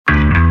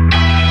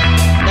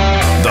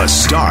The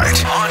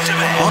Start.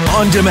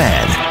 On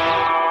demand.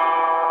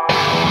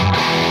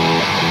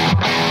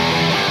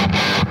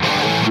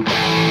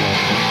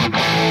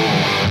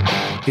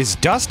 Is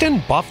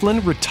Dustin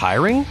Byfuglien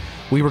retiring?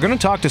 We were going to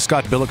talk to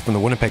Scott Bighill from the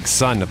Winnipeg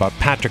Sun about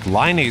Patrik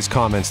Laine's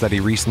comments that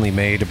he recently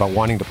made about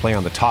wanting to play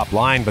on the top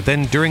line, but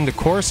then during the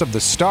course of the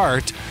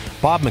start,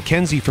 Bob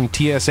McKenzie from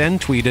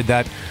TSN tweeted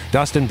that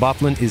Dustin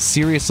Byfuglien is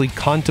seriously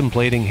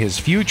contemplating his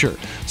future.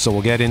 So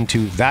we'll get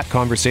into that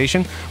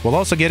conversation. We'll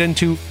also get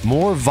into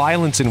more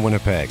violence in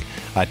Winnipeg.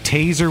 A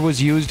taser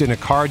was used in a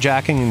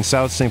carjacking in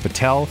South St.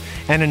 Patel,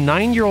 and a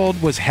 9-year-old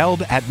was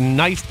held at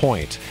knife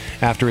point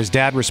after his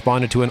dad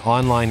responded to an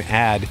online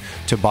ad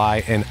to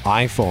buy an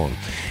iPhone.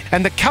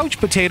 And the Couch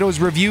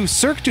Potatoes review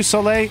Cirque du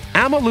Soleil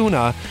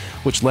Amaluna,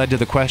 which led to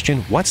the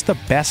question, what's the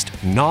best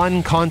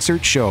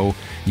non-concert show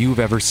you've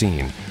ever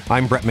seen?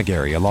 I'm Brett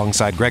McGarry,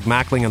 alongside Greg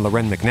Mackling and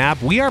Loren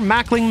McNabb. We are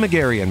Mackling,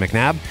 McGarry, and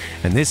McNabb,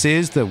 and this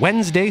is the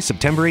Wednesday,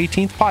 September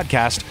 18th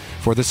podcast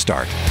for The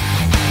Start.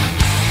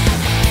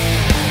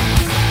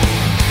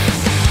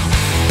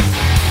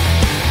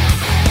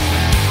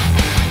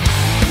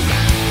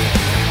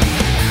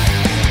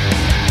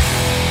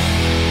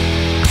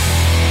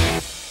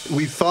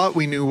 We thought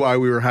we knew why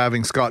we were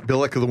having Scott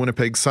Bighill of the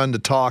Winnipeg Sun to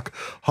talk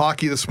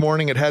hockey this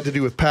morning. It had to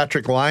do with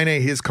Patrik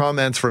Laine, his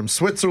comments from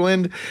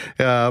Switzerland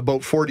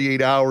about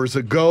 48 hours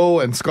ago.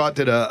 And Scott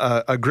did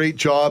a great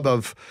job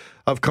of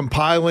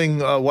compiling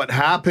what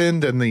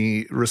happened and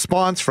the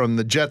response from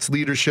the Jets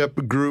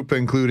leadership group,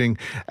 including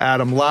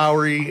Adam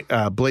Lowry,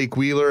 Blake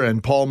Wheeler,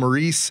 and Paul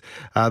Maurice.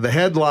 The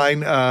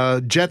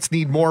headline, Jets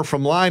need more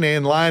from Laine,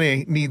 and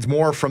Laine needs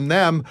more from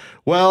them.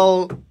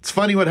 Well, it's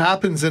funny what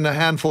happens in a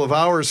handful of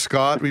hours,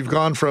 Scott. We've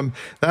gone from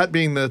that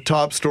being the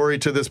top story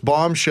to this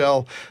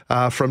bombshell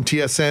from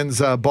TSN's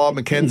Bob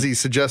McKenzie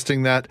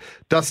suggesting that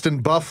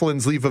Dustin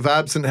Byfuglien's leave of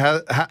absence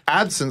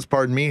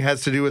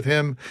has to do with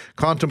him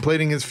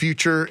contemplating his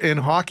future in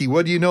hockey.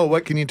 What do you know?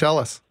 What can you tell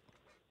us?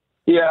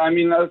 Yeah, I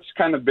mean, that's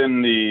kind of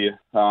been the,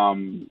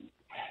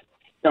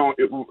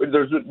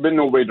 there's been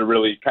no way to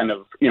really kind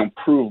of,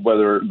 prove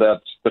whether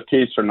that's the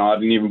case or not.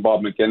 And even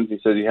Bob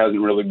McKenzie says he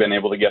hasn't really been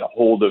able to get a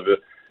hold of,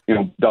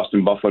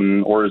 Dustin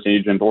Byfuglien or his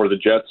agent or the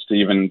Jets to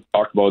even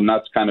talk about. And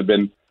that's kind of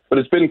been, but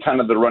it's been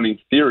kind of the running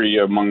theory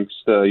amongst,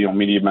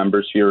 media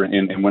members here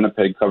in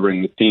Winnipeg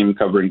covering the team,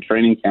 covering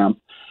training camp.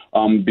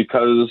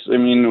 Because, I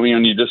mean,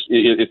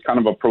 it's kind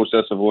of a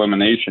process of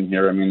elimination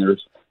here. I mean,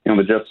 there's,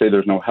 the Jets say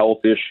there's no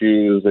health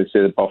issues. They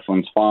say that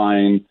Byfuglien's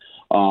fine.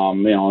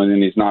 And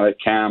then he's not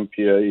at camp.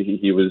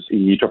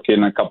 He took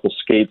in a couple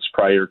skates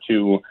prior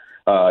to,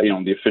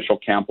 the official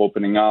camp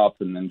opening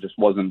up and then just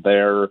wasn't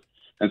there.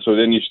 And so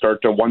then you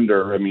start to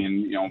wonder, I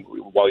mean,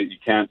 while you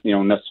can't,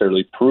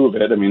 necessarily prove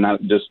it, I mean,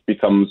 that just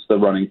becomes the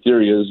running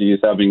theory is he's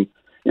having,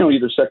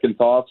 either second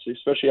thoughts,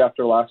 especially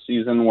after last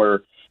season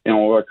where,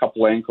 a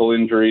couple ankle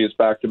injuries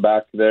back to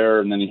back there,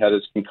 and then he had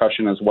his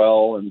concussion as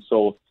well. And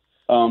so,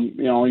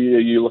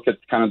 you look at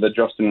kind of the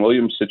Justin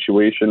Williams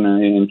situation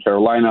in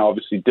Carolina,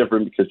 obviously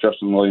different because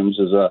Justin Williams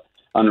is a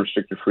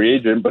unrestricted free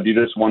agent, but you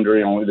just wonder,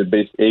 the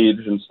base age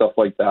and stuff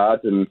like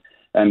that.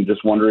 And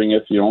just wondering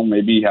if,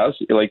 maybe he has,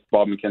 like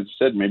Bob McKenzie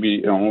said,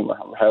 maybe,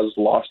 has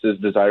lost his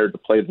desire to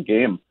play the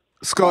game.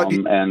 Scott,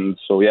 and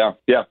so yeah.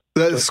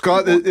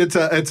 Scott,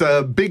 it's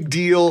a big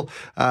deal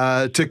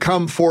to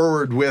come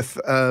forward with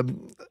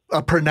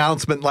a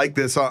pronouncement like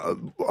this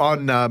on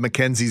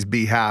McKenzie's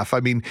behalf. I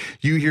mean,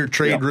 you hear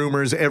trade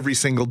rumors every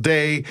single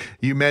day.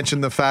 You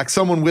mentioned the fact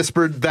someone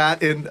whispered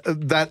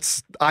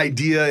that's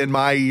idea in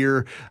my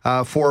ear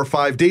 4 or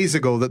 5 days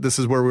ago that this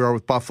is where we are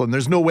with Byfuglien.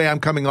 There's no way I'm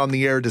coming on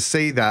the air to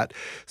say that.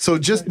 So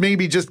just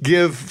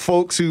give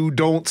folks who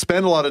don't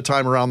spend a lot of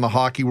time around the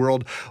hockey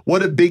world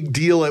what a big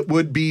deal it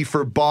would be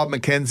for Bob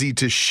McKenzie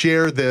to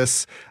share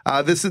this.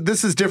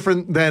 This is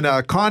different than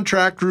a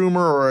contract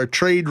rumor or a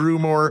trade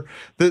rumor.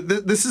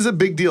 This is a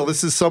big deal.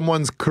 This is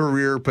someone's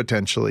career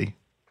potentially.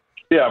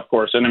 Yeah, of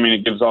course. And I mean,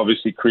 it gives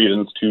obviously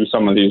credence to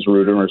some of these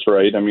rumors,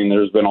 right? I mean,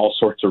 there's been all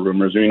sorts of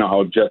rumors. You know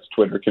how Jets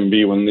Twitter can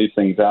be when these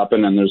things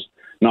happen, and there's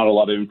not a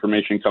lot of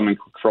information coming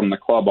from the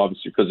club,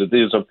 obviously, because it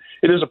is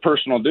a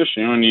personal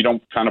issue, and you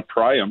don't kind of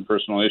pry on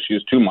personal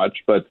issues too much.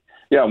 But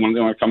yeah, when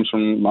it comes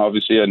from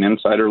obviously an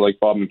insider like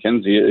Bob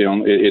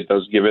McKenzie, it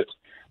does give it,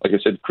 like I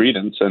said,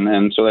 credence,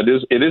 and so it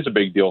is a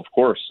big deal, of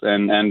course,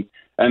 and then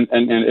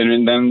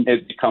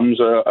it becomes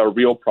a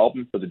real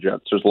problem for the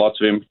Jets. There's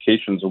lots of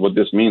implications of what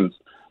this means.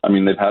 I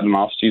mean, they've had an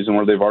off season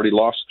where they've already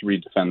lost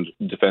 3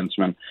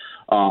 defensemen,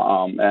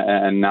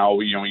 and now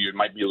you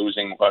might be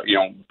losing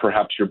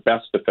perhaps your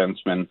best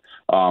defenseman.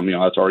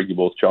 That's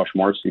arguable with Josh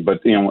Morrissey,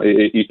 but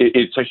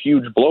it's a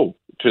huge blow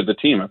to the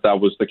team if that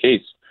was the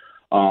case.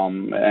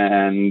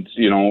 And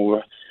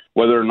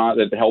whether or not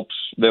it helps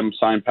them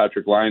sign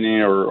Patrik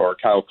Laine or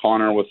Kyle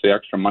Connor with the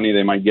extra money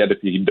they might get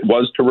if he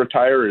was to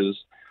retire is.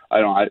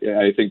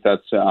 I think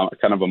that's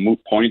kind of a moot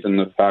point in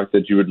the fact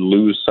that you would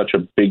lose such a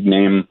big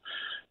name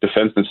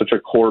defenseman, such a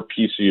core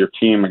piece of your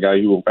team, a guy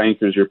who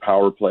anchors your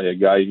power play, a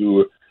guy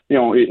who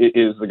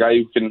is the guy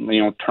who can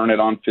turn it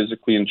on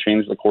physically and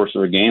change the course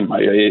of a game.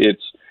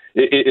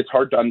 it's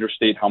hard to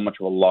understate how much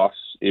of a loss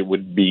it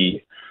would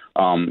be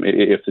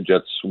if the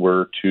Jets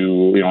were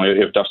to,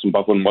 if Dustin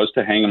Byfuglien was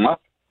to hang him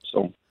up.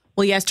 So.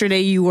 Well,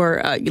 yesterday you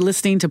were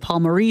listening to Paul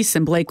Maurice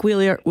and Blake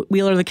Wheeler,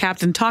 the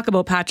captain, talk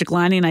about Patrick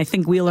Laine, and I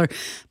think Wheeler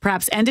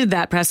perhaps ended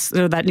that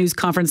news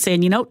conference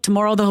saying,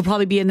 tomorrow there'll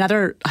probably be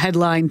another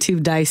headline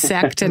to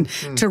dissect and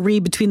to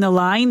read between the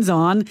lines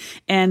on.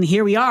 And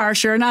here we are,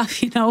 sure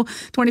enough,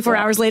 24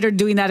 hours later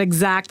doing that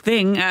exact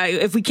thing.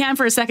 If we can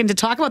for a second to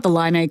talk about the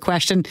Laine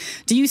question,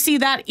 do you see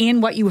that in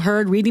what you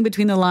heard reading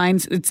between the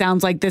lines? It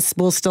sounds like this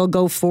will still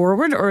go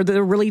forward, or are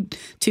there really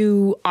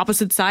two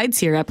opposite sides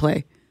here at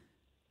play?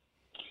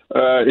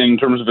 In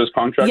terms of his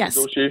contract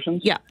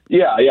negotiations? Yeah,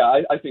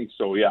 I think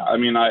so. Yeah, I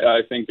mean,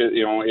 I think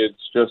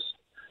it's just,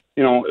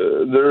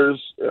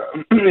 there's,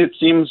 it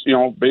seems,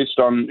 based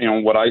on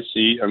what I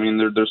see, I mean,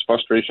 there's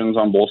frustrations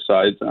on both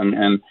sides,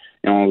 and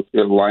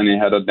Laine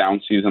had a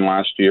down season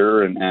last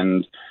year,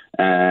 and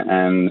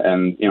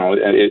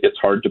it's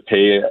hard to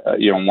pay,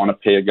 want to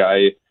pay a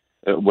guy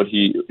what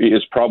he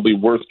is probably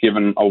worth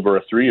given over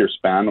a 3-year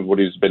span of what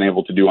he's been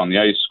able to do on the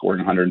ice, scoring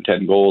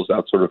 110 goals,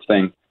 that sort of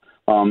thing.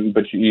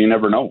 But you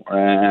never know.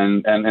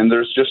 And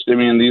there's just, I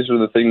mean, these are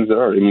the things that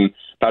are. I mean,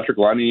 Patrick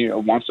Laine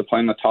wants to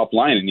play in the top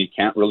line, and you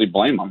can't really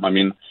blame him. I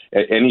mean,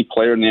 any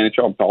player in the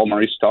NHL, Paul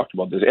Maurice talked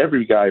about this,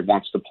 every guy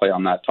wants to play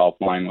on that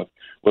top line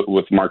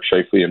with Mark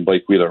Scheifele and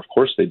Blake Wheeler. Of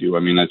course they do. I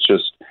mean, it's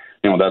just,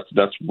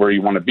 that's where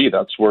you want to be.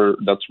 That's where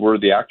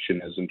the action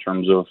is in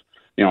terms of,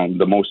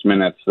 the most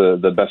minutes,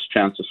 the best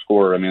chance to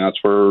score. I mean,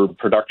 that's where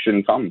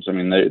production comes. I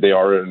mean, they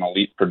are an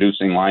elite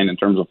producing line in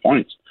terms of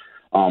points.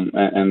 I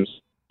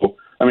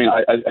mean,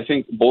 I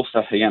think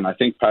I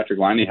think Patrick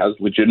Laine has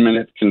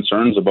legitimate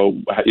concerns about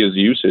his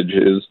usage,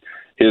 his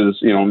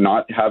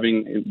not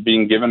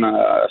being given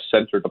a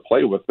center to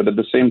play with. But at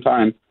the same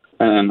time,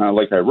 and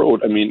like I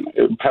wrote, I mean,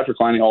 Patrick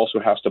Laine also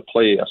has to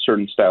play a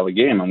certain style of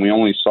game, and we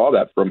only saw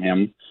that from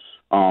him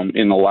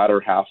in the latter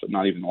half,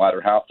 not even the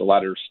latter half, the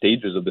latter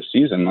stages of the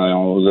season,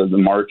 the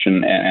March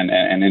and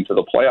into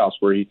the playoffs,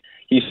 where he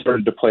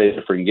started to play a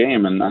different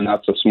game, and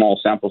that's a small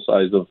sample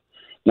size of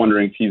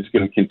wondering if he's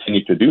going to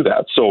continue to do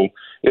that. So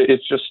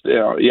it's just,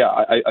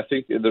 I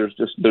think there's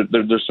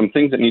some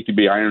things that need to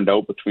be ironed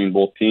out between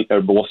both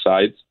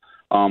sides.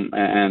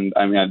 And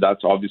I mean,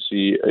 that's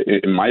obviously,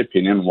 in my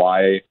opinion,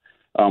 why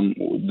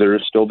there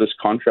is still this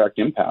contract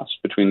impasse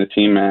between the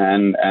team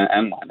and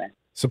Laine.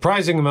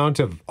 Surprising amount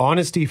of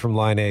honesty from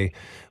Laine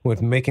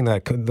with making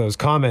those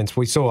comments.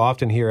 We so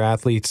often hear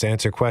athletes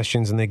answer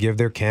questions and they give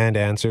their canned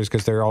answers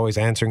because they're always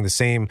answering the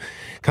same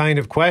kind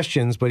of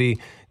questions. But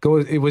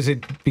was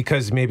it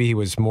because maybe he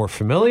was more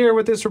familiar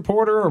with this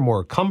reporter or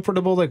more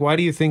comfortable? Like, why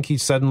do you think he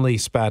suddenly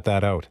spat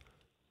that out?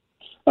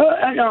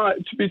 To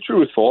be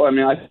truthful, I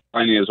mean,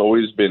 Laine has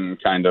always been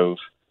kind of,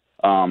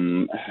 I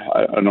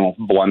don't know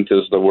if blunt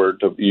is the word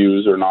to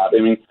use or not.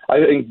 I mean, I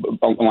think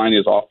Laine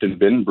has often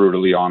been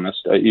brutally honest.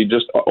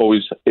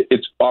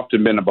 It's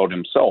often been about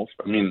himself.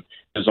 I mean,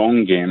 his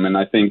own game. And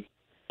I think,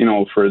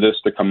 for this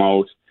to come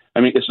out,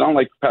 I mean, it's not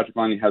like Patrick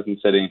Laine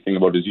hasn't said anything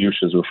about his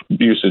usage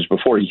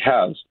before. He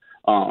has.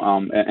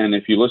 And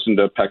if you listen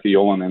to Pekka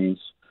Jolinen's,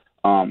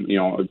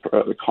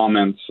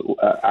 comments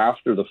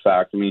after the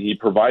fact, I mean, he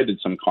provided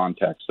some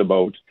context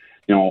about,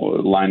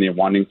 Laine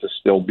wanting to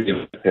still be in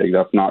Winnipeg.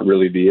 That's not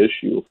really the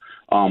issue.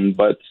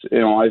 But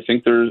I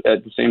think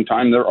at the same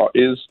time, there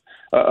is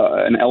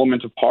an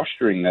element of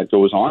posturing that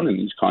goes on in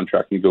these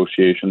contract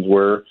negotiations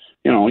where,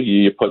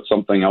 you put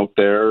something out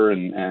there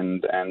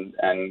and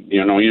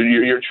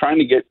you're trying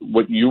to get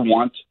what you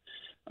want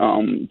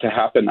to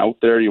happen out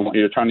there.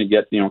 You're trying to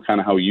get, kind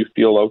of how you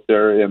feel out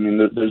there. I mean,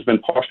 there's been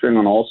posturing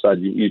on all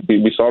sides.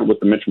 We saw it with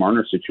the Mitch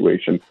Marner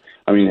situation.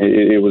 I mean,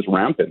 it was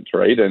rampant,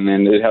 right? And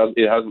then it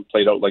hasn't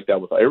played out like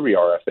that with every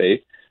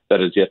RFA that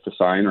is yet to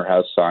sign or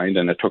has signed,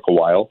 and it took a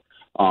while.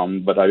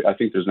 But I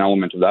think there's an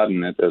element of that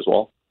in it as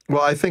well.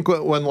 Well, I think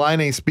when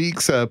Laine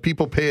speaks,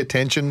 people pay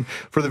attention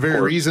for the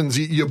very reasons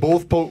you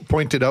both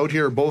pointed out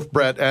here. Both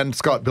Brett and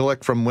Scott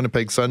Billeck from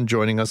Winnipeg Sun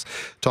joining us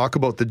talk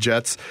about the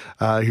Jets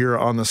here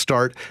on the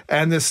start.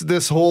 And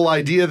this whole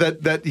idea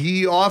that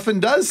he often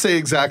does say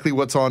exactly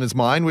what's on his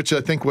mind, which I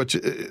think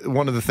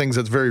one of the things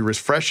that's very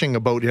refreshing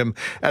about him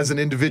as an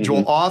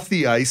individual off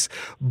the ice.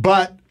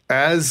 But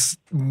as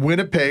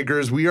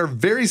Winnipeggers, we are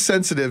very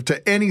sensitive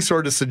to any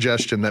sort of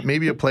suggestion that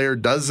maybe a player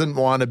doesn't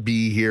want to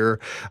be here.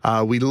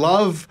 We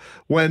love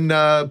when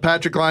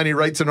Patrick Laine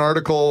writes an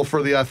article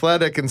for The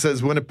Athletic and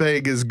says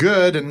Winnipeg is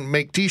good and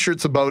make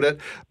T-shirts about it.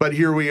 But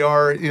here we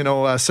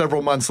are,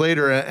 several months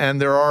later,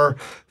 and there are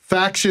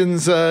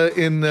factions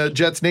in the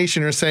Jets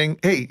Nation are saying,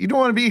 hey, you don't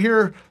want to be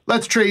here?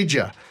 Let's trade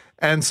you.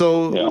 And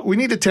so we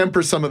need to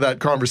temper some of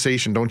that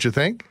conversation, don't you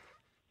think?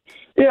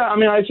 Yeah, I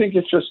mean, I think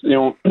it's just,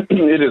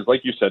 it is,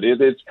 like you said,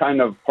 it's kind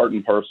of part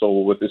and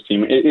parcel with this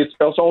team. It's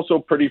also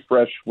pretty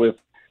fresh with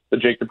the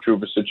Jacob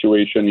Trouba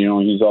situation.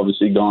 He's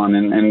obviously gone,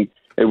 and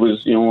it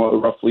was,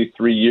 roughly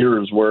 3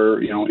 years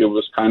where, it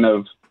was kind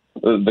of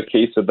the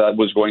case that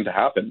was going to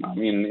happen. I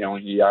mean,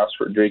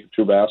 Jacob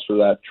Trouba asked for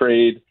that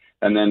trade.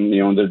 And then,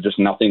 there's just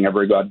nothing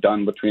ever got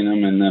done between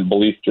them, and the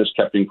belief just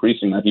kept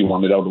increasing that he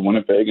wanted out of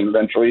Winnipeg, and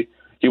eventually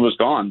he was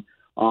gone.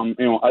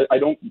 I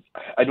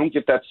don't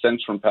get that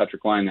sense from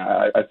Patrick Laine.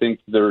 I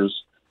think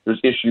there's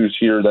issues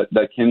here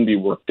that can be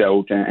worked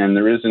out, and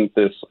there isn't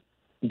this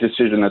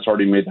decision that's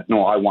already made that,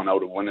 no, I want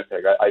out of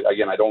Winnipeg.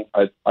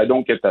 I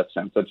don't get that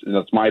sense.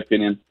 That's my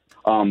opinion.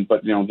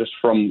 But just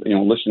from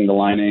listening to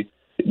Laine,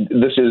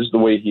 this is the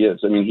way he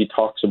is. I mean, he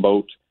talks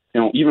about,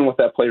 even with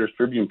that Players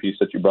Tribune piece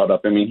that you brought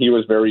up, I mean, he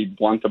was very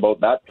blunt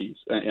about that piece.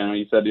 And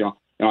he said,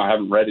 I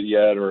haven't read it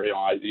yet, or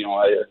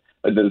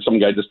some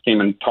guy just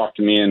came and talked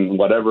to me and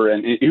whatever.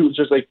 And it was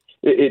just like,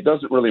 it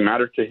doesn't really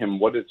matter to him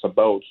what it's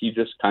about. He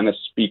just kind of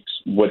speaks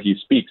what he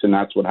speaks, and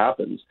that's what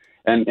happens.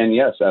 And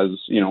yes, as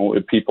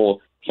if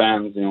people,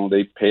 fans,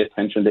 they pay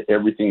attention to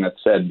everything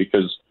that's said,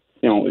 because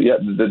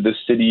the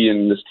city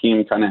and this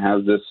team kind of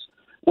has this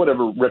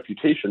whatever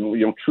reputation,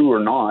 true or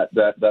not,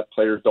 that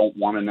players don't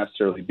want to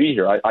necessarily be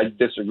here. I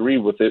disagree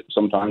with it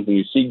sometimes when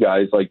you see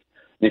guys like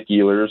Nick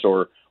Ehlers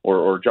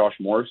or Josh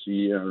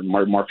Morrissey or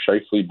Mark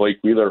Scheifele, Blake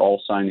Wheeler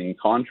all signing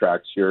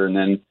contracts here, and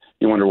then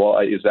you wonder, well,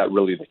 is that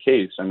really the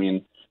case? I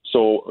mean,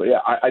 so yeah,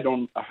 I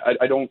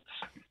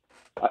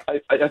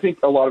think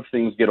a lot of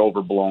things get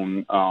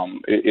overblown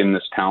in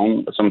this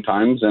town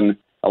sometimes, and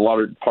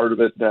part of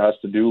it has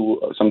to do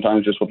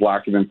sometimes just with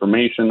lack of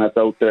information that's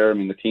out there. I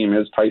mean, the team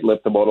is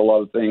tight-lipped about a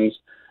lot of things,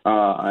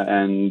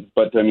 and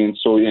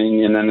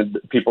then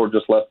people are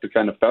just left to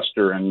kind of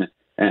fester and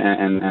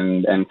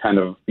kind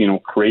of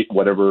create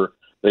whatever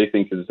they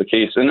think is the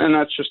case, and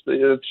it's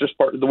just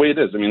part of the way it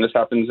is. I mean, this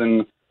happens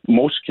in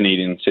most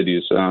Canadian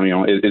cities.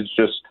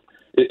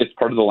 It's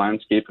part of the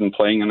landscape and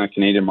playing in a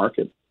Canadian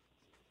market.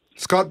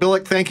 Scott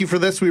Billeck, thank you for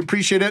this. We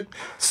appreciate it.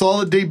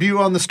 Solid debut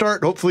on the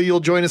start. Hopefully you'll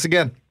join us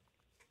again.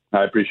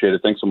 I appreciate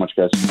it. Thanks so much,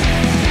 guys.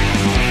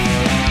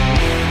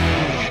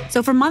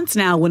 So for months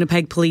now,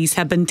 Winnipeg police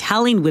have been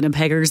telling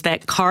Winnipeggers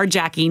that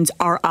carjackings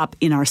are up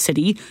in our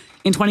city.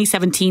 In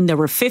 2017, there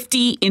were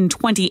 50. In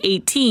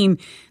 2018,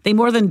 they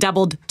more than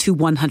doubled to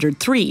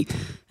 103.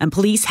 And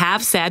police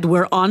have said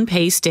we're on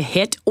pace to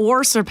hit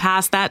or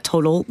surpass that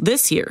total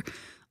this year.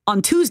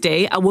 On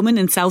Tuesday, a woman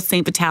in South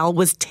St. Vital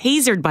was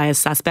tasered by a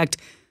suspect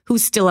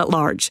who's still at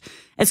large.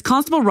 As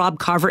Constable Rob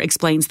Carver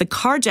explains, the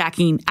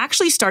carjacking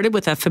actually started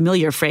with a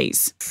familiar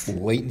phrase.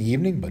 Late in the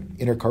evening, but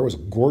in her car was a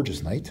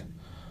gorgeous night.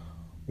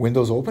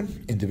 Windows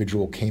open,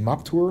 individual came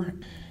up to her.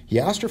 He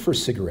asked her for a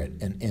cigarette,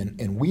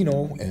 and we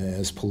know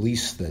as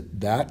police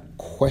that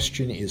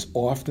question is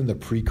often the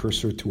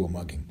precursor to a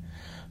mugging.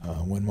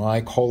 When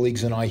my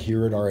colleagues and I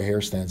hear it, our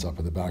hair stands up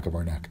at the back of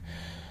our neck.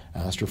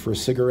 Asked her for a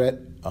cigarette.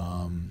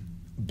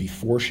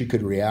 Before she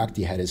could react,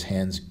 he had his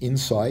hands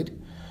inside,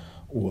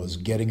 was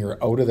getting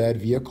her out of that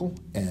vehicle,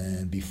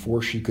 and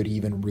before she could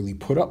even really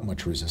put up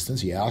much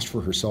resistance, he asked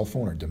for her cell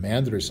phone or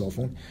demanded her cell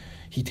phone.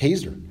 He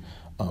tased her.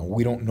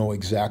 We don't know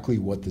exactly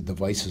what the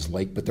device is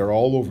like, but they're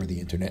all over the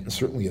internet and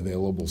certainly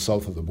available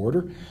south of the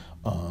border.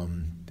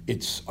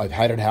 I've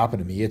had it happen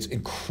to me. It's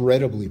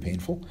incredibly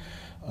painful.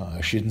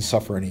 She didn't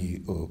suffer any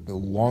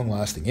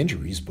long-lasting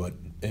injuries, but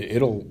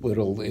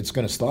it's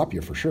going to stop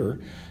you for sure.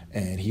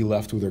 And he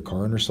left with her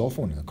car and her cell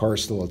phone, and the car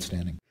is still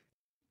outstanding.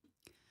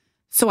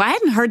 So I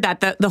hadn't heard that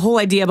the whole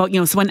idea about,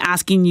 someone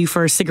asking you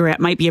for a cigarette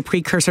might be a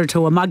precursor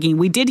to a mugging.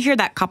 We did hear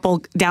that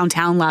couple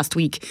downtown last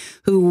week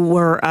who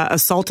were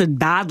assaulted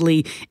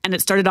badly. And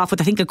it started off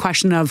with, I think, a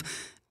question of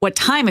what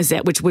time is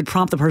it, which would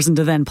prompt the person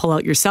to then pull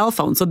out your cell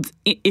phone. So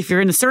if you're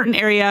in a certain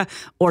area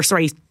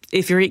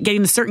if you're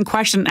getting a certain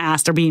question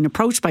asked or being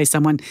approached by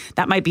someone,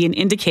 that might be an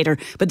indicator.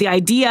 But the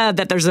idea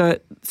that there's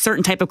a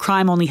certain type of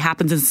crime only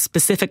happens in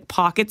specific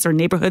pockets or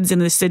neighborhoods in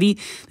the city,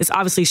 this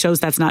obviously shows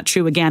that's not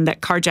true. Again,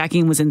 that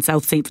carjacking was in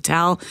South St.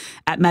 Vital,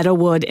 at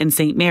Meadowood and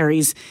St.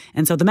 Mary's.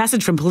 And so the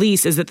message from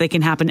police is that they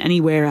can happen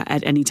anywhere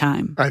at any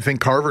time. I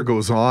think Carver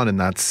goes on in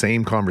that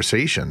same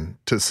conversation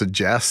to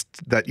suggest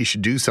that you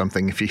should do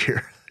something if you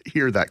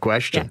hear that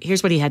question. Yeah,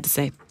 here's what he had to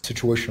say.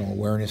 Situational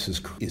awareness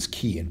is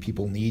key, and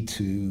people need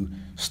to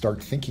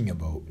start thinking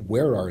about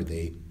where are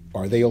they?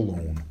 Are they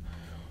alone?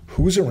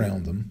 Who's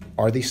around them?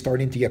 Are they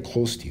starting to get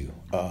close to you?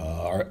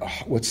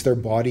 What's their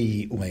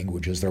body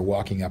language as they're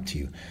walking up to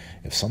you?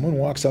 If someone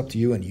walks up to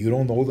you and you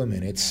don't know them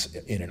and it's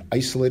in an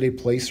isolated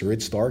place or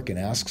it's dark and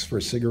asks for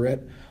a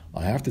cigarette,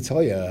 I have to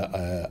tell you,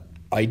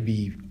 I'd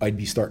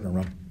be starting to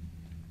run.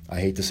 I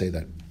hate to say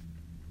that.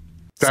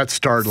 That's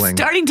startling.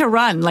 Starting to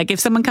run. Like if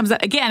someone comes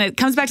up, again, it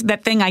comes back to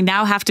that thing. I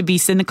now have to be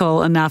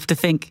cynical enough to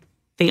think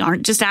they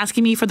aren't just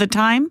asking me for the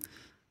time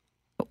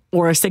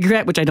or a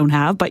cigarette, which I don't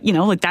have, but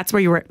that's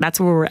where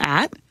we're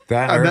at.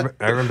 I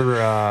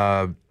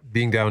remember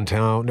being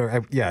downtown.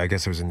 I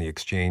guess it was in the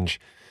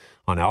Exchange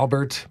on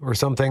Albert or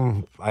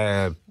something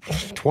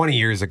 20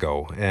 years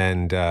ago.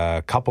 And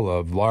a couple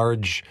of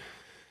large,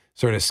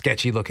 sort of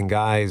sketchy looking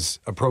guys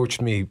approached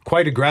me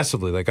quite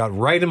aggressively. They got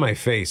right in my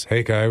face.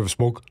 Hey, can I have a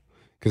smoke?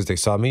 Because they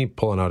saw me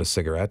pulling out a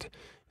cigarette.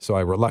 So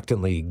I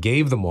reluctantly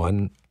gave them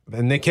one,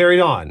 and they carried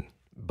on.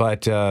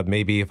 But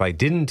maybe if I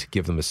didn't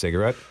give them a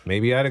cigarette,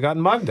 maybe I'd have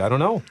gotten mugged. I don't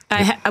know.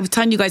 I was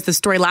telling you guys the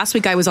story last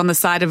week. I was on the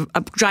side of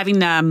driving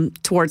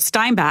towards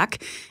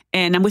Steinbach,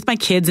 and I'm with my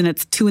kids, and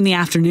it's 2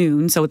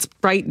 p.m, so it's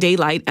bright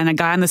daylight, and a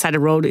guy on the side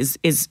of the road,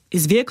 his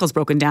vehicle's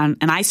broken down,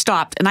 and I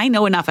stopped, and I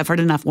know enough. I've heard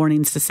enough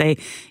warnings to say,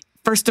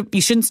 first, you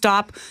shouldn't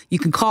stop. You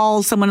can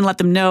call someone and let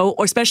them know,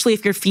 or especially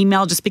if you're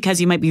female, just because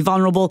you might be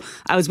vulnerable.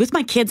 I was with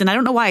my kids, and I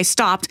don't know why I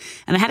stopped.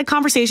 And I had a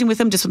conversation with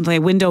him just with my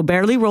window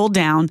barely rolled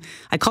down.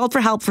 I called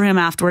for help for him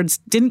afterwards,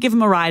 didn't give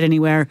him a ride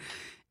anywhere.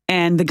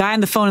 And the guy on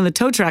the phone and the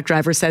tow truck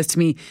driver says to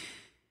me,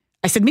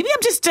 I said, maybe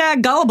I'm just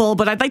gullible,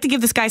 but I'd like to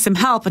give this guy some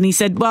help. And he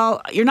said,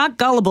 well, you're not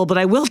gullible, but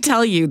I will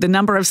tell you the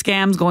number of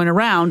scams going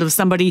around of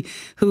somebody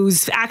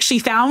who's actually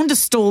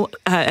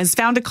has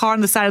found a car on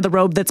the side of the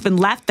road that's been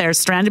left there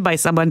stranded by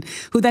someone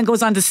who then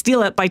goes on to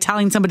steal it by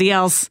telling somebody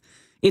else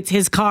it's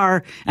his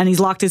car and he's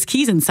locked his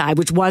keys inside,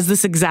 which was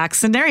this exact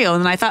scenario.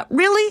 And I thought,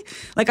 really?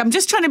 Like, I'm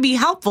just trying to be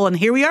helpful. And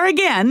here we are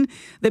again,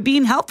 that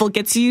being helpful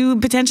gets you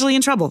potentially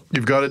in trouble.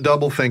 You've got to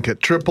double think it,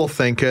 triple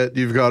think it.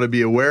 You've got to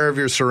be aware of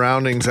your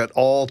surroundings at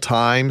all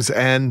times.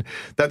 And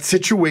that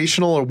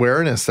situational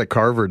awareness that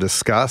Carver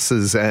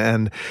discusses,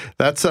 and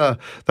that's a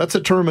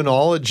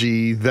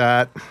terminology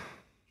that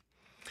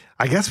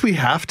I guess we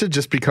have to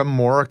just become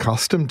more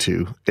accustomed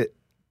to.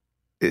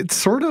 It's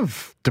sort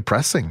of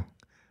depressing,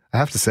 I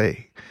have to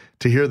say,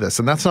 to hear this.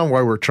 And that's not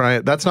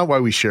why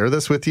we share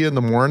this with you in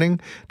the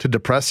morning, to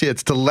depress you.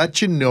 It's to let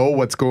you know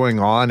what's going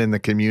on in the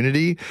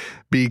community,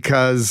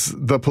 because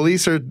the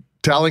police are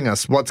telling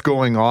us what's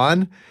going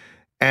on,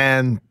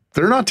 and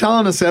they're not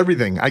telling us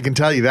everything. I can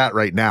tell you that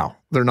right now.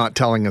 They're not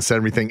telling us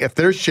everything. If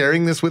they're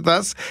sharing this with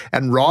us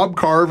and Rob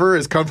Carver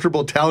is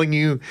comfortable telling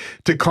you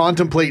to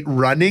contemplate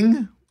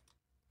running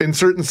in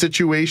certain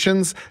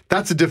situations,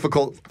 that's a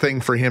difficult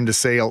thing for him to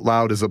say out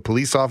loud as a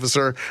police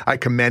officer. I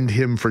commend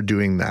him for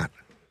doing that.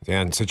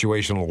 And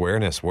situational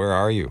awareness. Where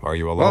are you? Are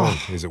you alone?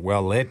 Is it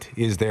well lit?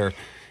 Is there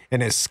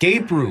an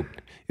escape route?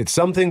 It's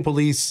something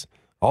police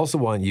also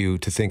want you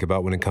to think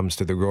about when it comes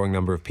to the growing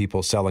number of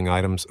people selling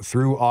items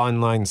through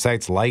online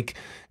sites like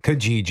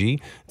Kijiji.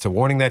 It's a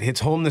warning that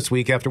hits home this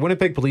week after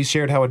Winnipeg police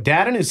shared how a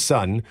dad and his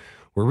son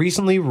were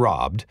recently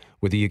robbed,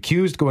 with the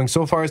accused going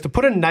so far as to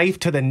put a knife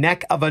to the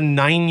neck of a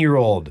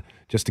 9-year-old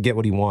just to get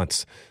what he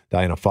wants.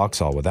 Diana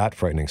Foxall with that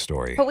frightening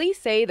story. Police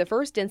say the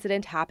first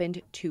incident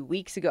happened 2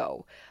 weeks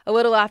ago. A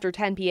little after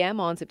 10 p.m.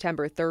 on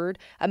September 3rd,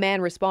 a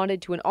man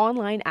responded to an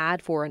online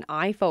ad for an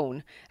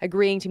iPhone,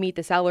 agreeing to meet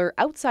the seller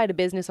outside a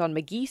business on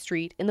Bighill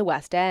Street in the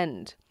West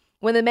End.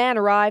 When the man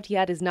arrived, he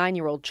had his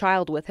 9-year-old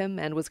child with him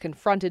and was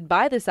confronted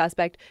by the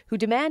suspect, who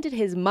demanded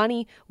his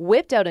money,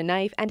 whipped out a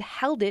knife, and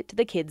held it to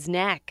the kid's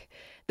neck.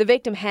 The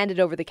victim handed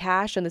over the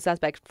cash and the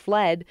suspect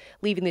fled,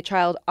 leaving the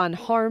child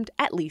unharmed,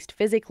 at least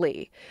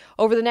physically.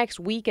 Over the next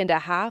week and a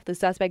half, the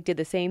suspect did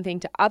the same thing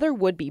to other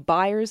would-be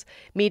buyers,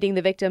 meeting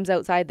the victims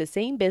outside the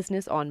same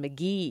business on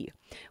Bighill.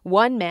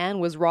 One man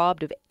was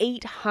robbed of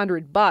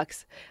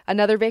 $800.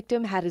 Another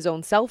victim had his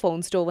own cell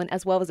phone stolen,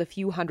 as well as a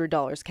few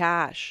 $100s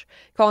cash.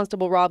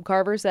 Constable Rob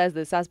Carver says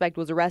the suspect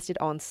was arrested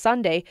on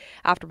Sunday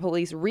after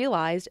police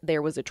realized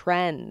there was a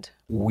trend.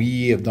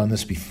 We have done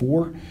this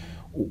before.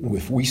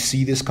 If we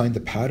see this kind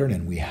of pattern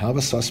and we have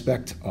a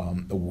suspect,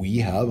 we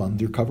have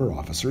undercover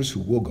officers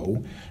who will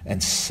go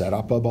and set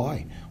up a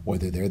buy,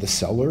 whether they're the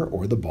seller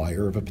or the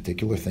buyer of a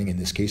particular thing. In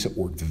this case, it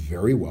worked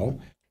very well.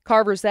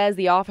 Carver says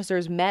the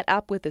officers met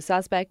up with the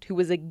suspect, who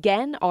was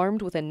again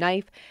armed with a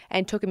knife,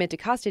 and took him into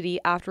custody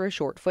after a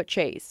short foot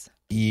chase.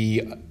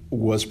 He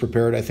was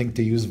prepared, I think,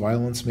 to use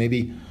violence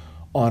maybe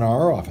on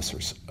our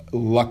officers.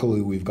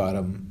 Luckily, we've got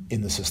him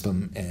in the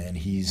system and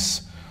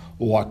he's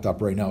locked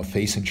up right now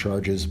facing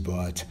charges,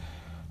 but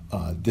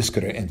this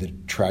could have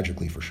ended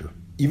tragically for sure,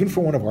 even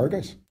for one of our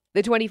guys.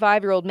 The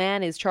 25-year-old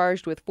man is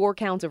charged with 4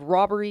 counts of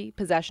robbery,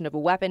 possession of a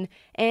weapon,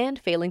 and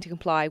failing to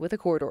comply with a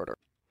court order.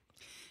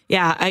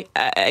 Yeah,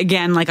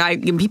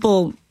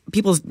 people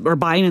are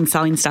buying and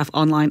selling stuff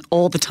online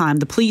all the time.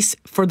 The police,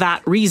 for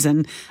that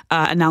reason,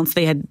 announced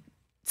they had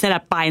set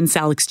up buy and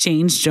sell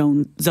exchange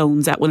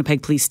zones at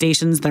Winnipeg police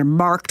stations. They're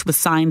marked with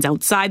signs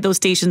outside those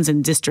stations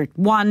in District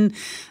 1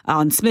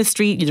 on Smith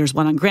Street. There's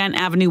one on Grant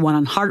Avenue, one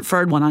on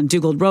Hartford, one on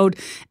Dugald Road.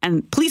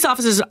 And police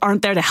officers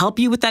aren't there to help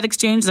you with that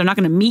exchange. They're not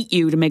going to meet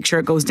you to make sure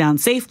it goes down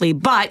safely,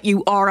 but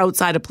you are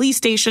outside a police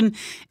station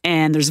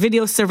and there's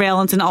video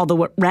surveillance and all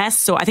the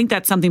rest. So I think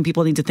that's something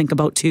people need to think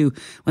about too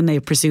when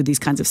they pursue these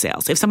kinds of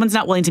sales. If someone's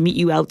not willing to meet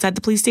you outside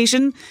the police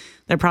station,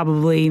 they're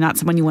probably not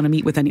someone you want to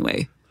meet with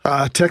anyway.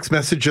 Text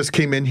message just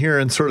came in here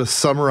and sort of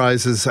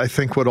summarizes, I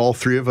think, what all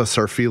three of us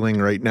are feeling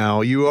right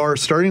now. You are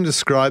starting to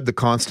describe the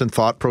constant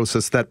thought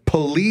process that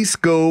police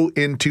go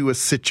into a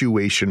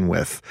situation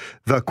with,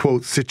 the,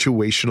 quote,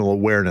 situational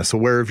awareness,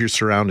 aware of your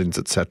surroundings,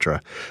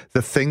 etc.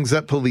 The things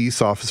that police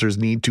officers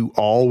need to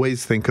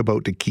always think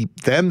about to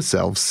keep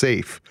themselves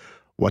safe.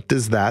 What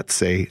does that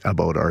say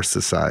about our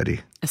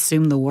society?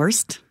 Assume the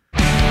worst.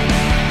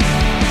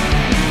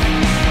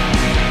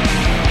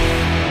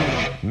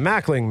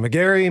 Mackling,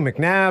 McGarry,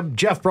 McNabb,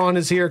 Jeff Braun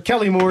is here,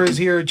 Kelly Moore is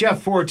here,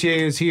 Jeff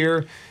Fortier is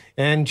here.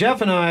 And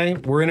Jeff and I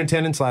were in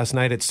attendance last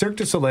night at Cirque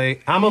du Soleil,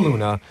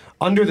 Amaluna,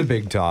 under the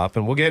big top.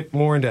 And we'll get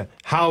more into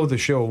how the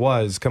show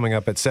was coming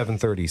up at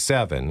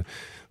 7:37.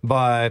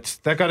 But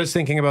that got us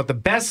thinking about the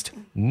best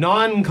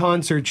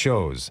non-concert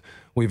shows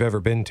we've ever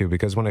been to,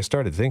 because when I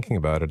started thinking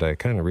about it, I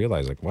kind of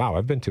realized, like, wow,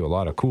 I've been to a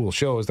lot of cool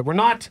shows that were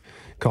not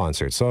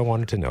concerts. So I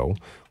wanted to know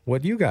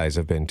what you guys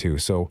have been to.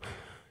 So,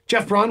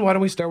 Jeff Braun, why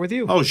don't we start with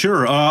you? Oh,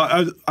 sure.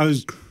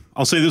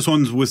 I'll say this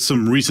one's with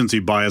some recency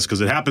bias because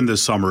it happened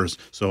this summer.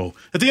 So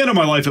at the end of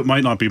my life, it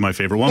might not be my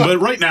favorite one, but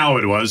right now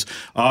it was.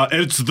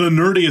 It's the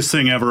nerdiest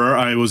thing ever.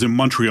 I was in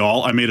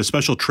Montreal. I made a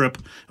special trip.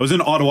 I was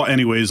in Ottawa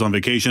anyways on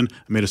vacation. I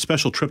made a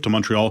special trip to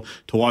Montreal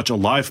to watch a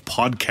live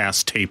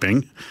podcast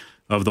taping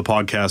of the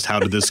podcast How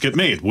Did This Get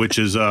Made, which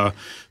is the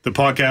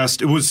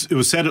podcast. It was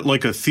set at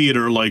like a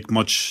theater,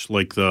 much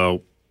like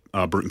the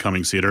Burton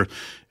Cummings Theater,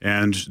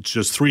 and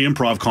just 3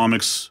 improv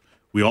comics.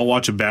 We all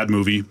watch a bad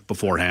movie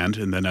beforehand,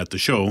 and then at the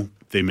show,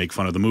 they make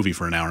fun of the movie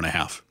for an hour and a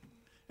half.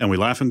 And we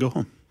laugh and go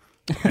home.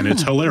 And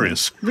it's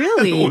hilarious.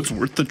 Really? It was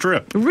worth the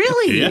trip.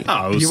 Really?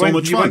 Yeah, it was You much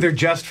fun. You went there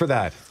just for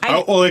that.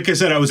 Well, like I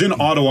said, I was in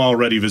Ottawa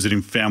already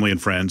visiting family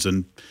and friends,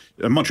 and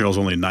Montreal's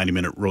only a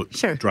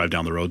 90-minute drive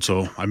down the road,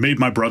 so I made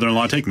my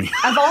brother-in-law take me.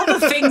 Of all the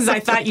things I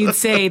thought you'd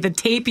say, the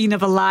taping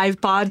of a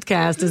live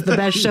podcast is the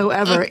best show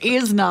ever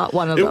is not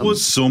one of them. It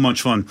was so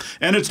much fun.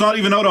 And it's not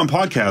even out on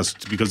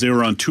podcast because they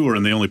were on tour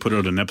and they only put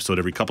out an episode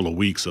every couple of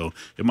weeks, so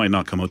it might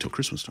not come out till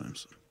Christmas time.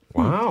 So.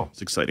 Wow.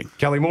 It's exciting.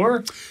 Kelly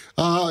Moore?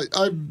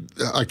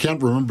 I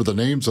can't remember the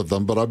names of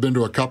them, but I've been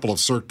to a couple of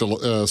Cirque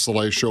du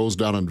Soleil shows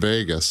down in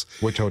Vegas.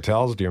 Which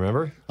hotels? Do you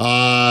remember?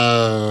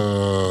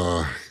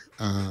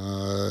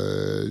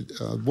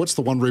 What's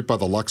the one right by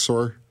the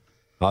Luxor?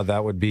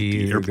 That would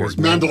be the airport.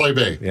 Mandalay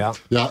Bay. Yeah.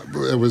 Yeah,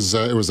 it was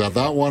at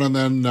that one, and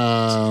then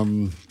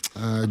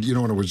and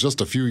it was just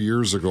a few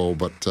years ago,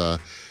 but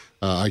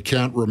I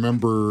can't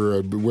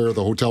remember where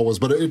the hotel was,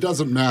 but it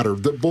doesn't matter.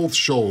 Both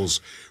shows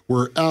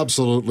were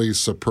absolutely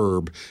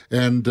superb,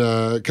 and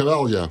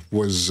Cavalia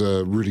was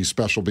really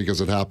special because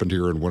it happened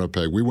here in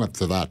Winnipeg. We went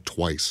to that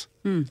twice.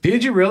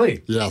 Did you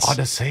really? Yes.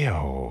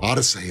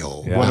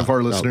 Odisseo. Yeah. One of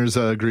our listeners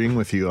agreeing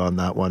with you on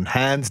that one.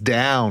 Hands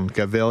down,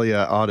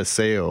 Cavalia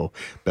Odisseo,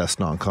 best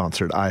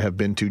non-concert I have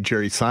been to.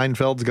 Jerry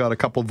Seinfeld's got a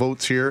couple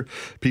votes here.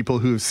 People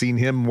who have seen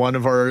him. One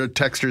of our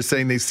texters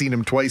saying they've seen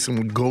him twice and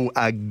would go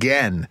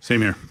again.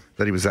 Same here.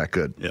 That he was that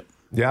good. Yep.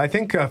 Yeah, I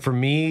think for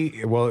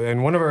me, well,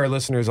 and one of our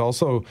listeners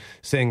also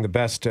saying the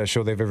best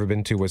show they've ever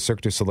been to was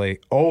Cirque du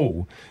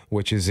Soleil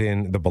which is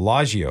in the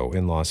Bellagio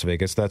in Las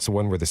Vegas. That's the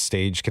one where the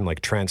stage can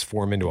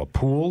transform into a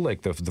pool,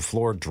 like the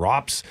floor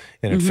drops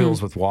and it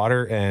fills with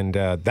water. And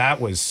that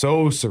was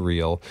so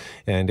surreal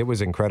and it was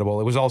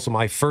incredible. It was also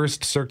my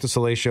first Cirque du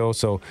Soleil show,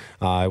 so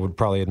I would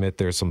probably admit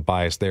there's some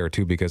bias there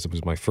too because it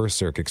was my first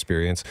Cirque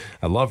experience.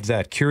 I loved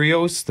that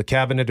Curios, the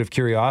Cabinet of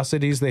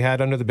Curiosities they had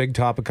under the big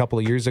top a couple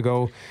of years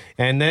ago.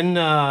 And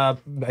then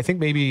I think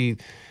maybe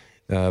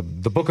the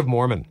Book of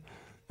Mormon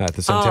at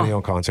the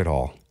Centennial Concert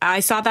Hall.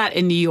 I saw that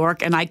in New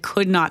York and I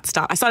could not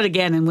stop. I saw it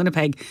again in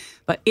Winnipeg,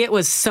 but it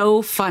was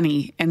so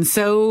funny and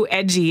so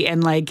edgy.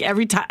 And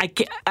every time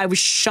I was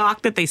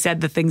shocked that they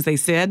said the things they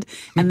said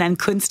and then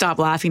couldn't stop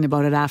laughing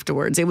about it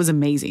afterwards. It was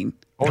amazing.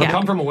 To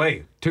Come From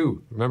Away,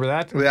 too. Remember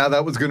that? Yeah,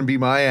 that was going to be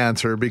my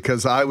answer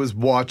because I was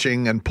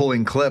watching and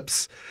pulling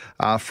clips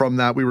from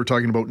that. We were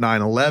talking about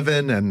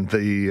 9/11 and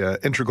the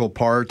integral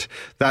part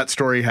that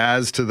story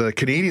has to the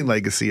Canadian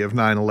legacy of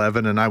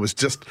 9/11. And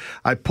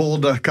I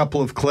pulled a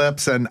couple of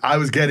clips and I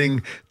was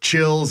getting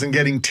chills and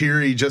getting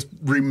teary just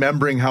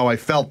remembering how I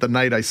felt the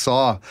night I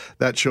saw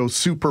that show.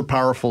 Super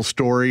powerful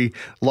story.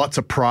 Lots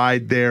of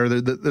pride there.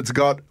 That's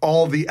got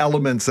all the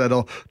elements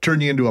that'll turn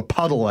you into a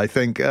puddle, I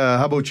think.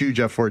 How about you,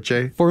 Jeff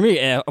Forche? For me,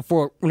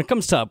 when it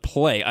comes to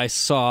play, I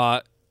saw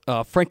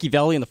Frankie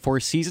Valli and the Four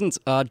Seasons,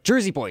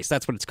 Jersey Boys,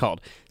 that's what it's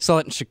called. Saw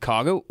it in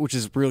Chicago, which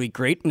is really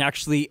great. And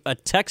actually, a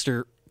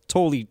texter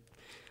totally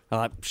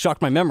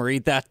shocked my memory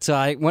that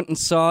I went and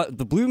saw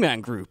the Blue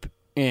Man Group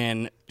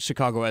in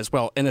Chicago as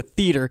well. And the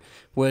theater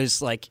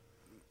was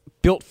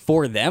built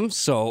for them,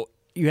 so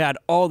you had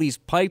all these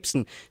pipes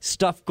and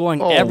stuff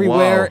going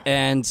everywhere, wow.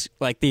 And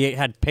they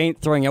had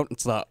paint throwing out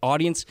into the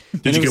audience.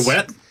 Did you get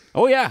wet?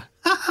 Oh, yeah.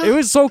 It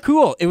was so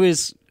cool. It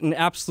was an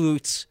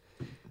absolute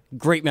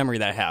great memory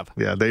that I have.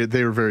 Yeah,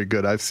 they were very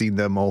good. I've seen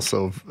them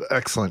also.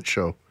 Excellent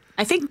show.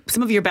 I think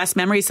some of your best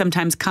memories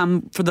sometimes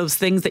come for those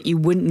things that you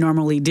wouldn't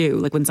normally do.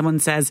 Like when someone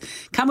says,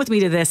 come with me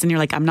to this, and you're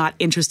like, I'm not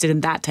interested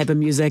in that type of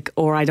music,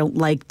 or I don't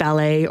like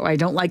ballet, or I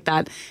don't like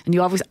that. And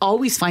you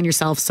always find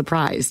yourself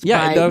surprised.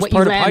 Yeah, by that was what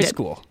part you of high landed.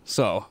 school.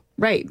 So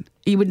Right.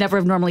 You would never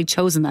have normally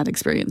chosen that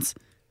experience.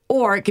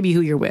 Or it could be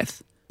who you're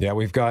with. Yeah,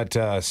 we've got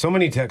so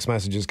many text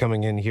messages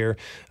coming in here.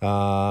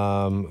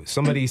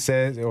 Somebody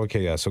says,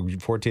 so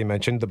Forte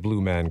mentioned the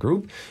Blue Man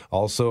Group.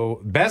 Also,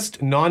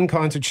 best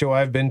non-concert show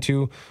I've been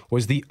to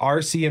was the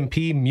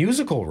RCMP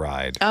musical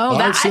ride. Oh,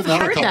 I've seen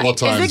that a couple of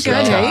times. Is it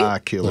good, hey?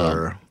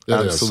 Spectacular.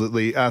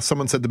 Absolutely.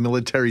 Someone said the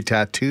military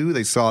tattoo.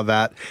 They saw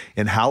that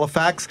in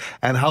Halifax.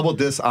 And how about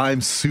this?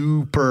 I'm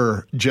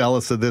super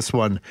jealous of this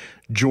one.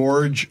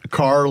 George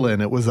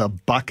Carlin. It was a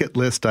bucket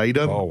list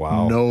item. Oh,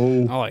 wow.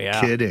 No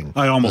kidding.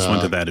 I almost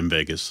went to that in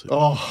Vegas.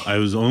 Oh. I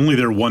was only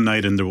there one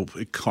night, and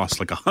it cost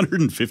like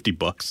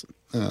 $150.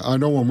 I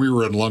know when we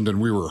were in London,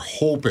 we were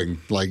hoping,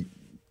 like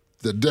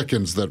the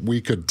dickens, that we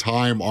could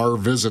time our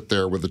visit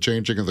there with the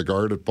changing of the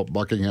guard at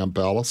Buckingham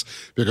Palace,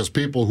 because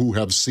people who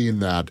have seen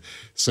that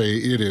say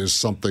it is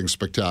something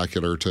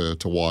spectacular to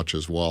watch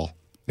as well.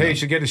 Hey, you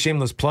should get a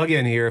shameless plug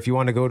in here. If you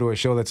want to go to a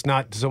show that's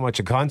not so much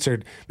a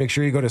concert, make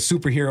sure you go to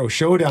Superhero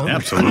Showdown.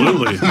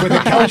 Absolutely. With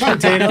the Couch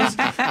Potatoes,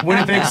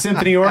 Winnipeg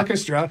Symphony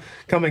Orchestra,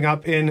 coming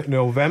up in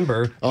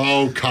November.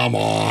 Oh, come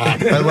on.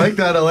 I like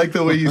that. I like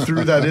the way you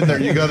threw that in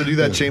there. You got to do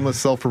that shameless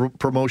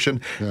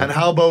self-promotion. Yeah. And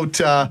how about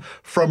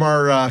from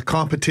our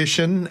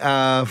competition,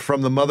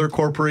 from the Mother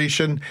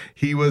Corporation,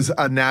 he was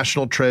a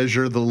national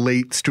treasure, the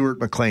late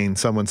Stuart McLean.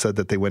 Someone said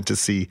that they went to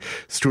see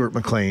Stuart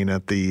McLean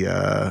at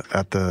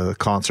the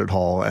concert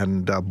hall.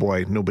 And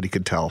boy, nobody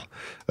could tell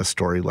a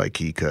story like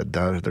he could.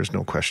 There's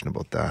no question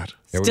about that.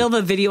 Still,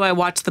 the video I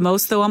watched the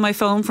most, though, on my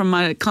phone from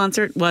my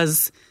concert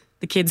was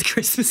the kids'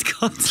 Christmas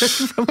concert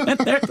from when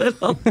they're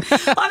little.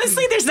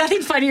 Honestly, there's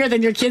nothing funnier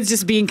than your kids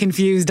just being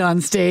confused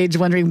on stage,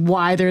 wondering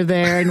why they're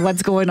there and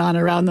what's going on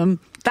around them.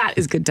 That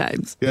is good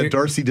times. Yeah,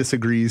 Darcy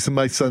disagrees.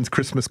 My son's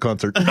Christmas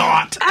concert,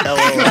 not.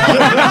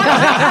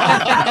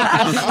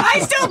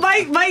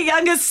 My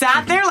youngest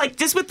sat there, like,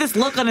 just with this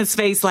look on his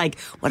face, like,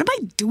 what am I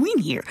doing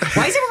here?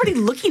 Why is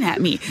everybody looking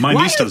at me? My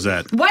niece does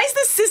that. Why is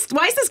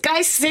this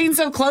guy sitting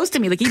so close to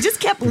me? Like, he just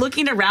kept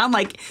looking around,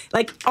 like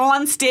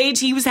on stage,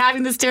 he was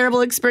having this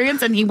terrible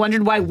experience, and he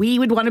wondered why we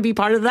would want to be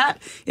part of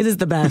that. It is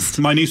the best.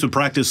 My niece would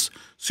practice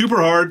super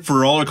hard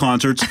for all her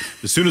concerts.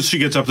 As soon as she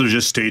gets up there,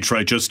 just stage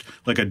fright, just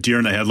like a deer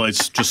in the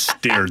headlights, just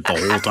stared the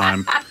whole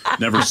time.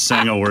 Never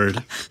sang a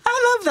word.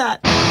 I love that.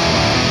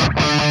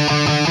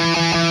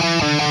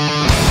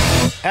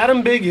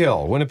 Adam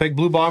Bighill, Winnipeg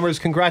Blue Bombers,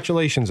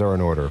 congratulations are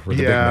in order for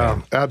the big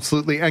man.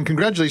 Absolutely. And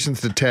congratulations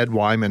to Ted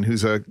Wyman,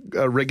 who's a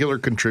regular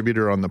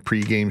contributor on the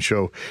pregame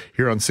show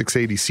here on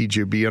 680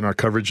 CJB on our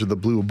coverage of the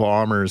Blue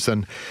Bombers.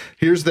 And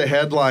here's the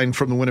headline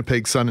from the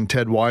Winnipeg Sun and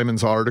Ted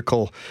Wyman's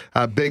article.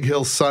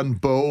 Bighill's son,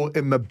 Beau,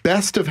 in the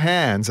best of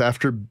hands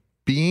after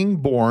being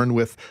born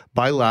with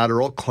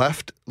bilateral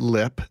cleft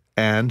lip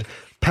and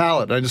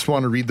palate. I just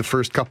want to read the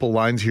first couple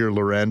lines here,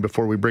 Loren,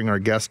 before we bring our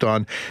guest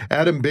on.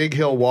 Adam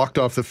Bighill walked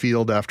off the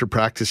field after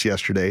practice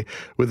yesterday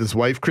with his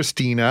wife,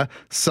 Christina,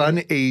 son,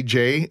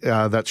 AJ,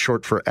 that's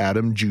short for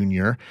Adam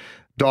Jr.,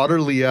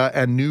 daughter Leah,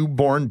 and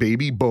newborn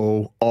baby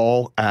Beau,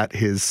 all at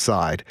his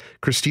side.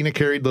 Christina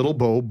carried little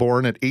Beau,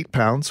 born at 8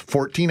 pounds,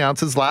 14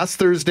 ounces last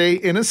Thursday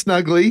in a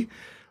snuggly,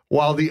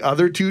 while the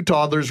other two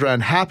toddlers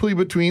ran happily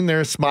between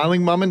their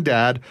smiling mom and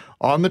dad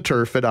on the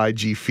turf at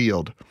IG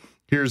Field.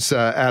 Here's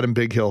Adam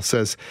Bighill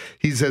says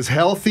he's as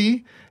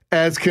healthy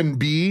as can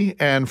be,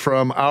 and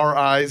from our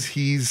eyes,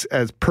 he's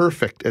as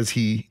perfect as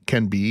he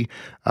can be.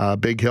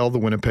 Bighill, the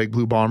Winnipeg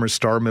Blue Bombers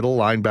star middle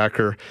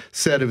linebacker,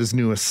 said of his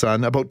newest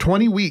son. About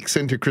 20 weeks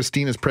into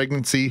Christina's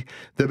pregnancy,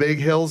 the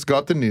Bighills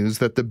got the news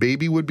that the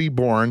baby would be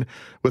born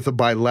with a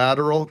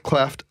bilateral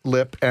cleft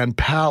lip and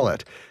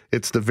palate.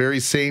 It's the very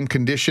same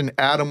condition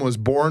Adam was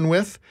born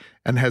with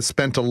and has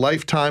spent a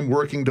lifetime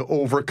working to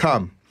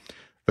overcome.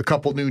 The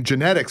couple knew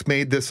genetics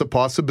made this a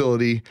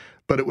possibility,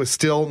 but it was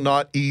still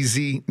not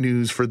easy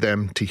news for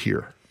them to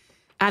hear.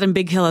 Adam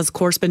Bighill has, of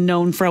course, been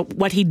known for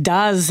what he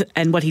does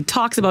and what he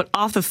talks about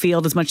off the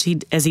field as much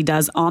as he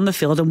does on the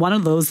field. And one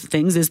of those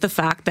things is the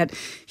fact that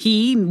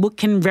he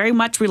can very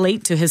much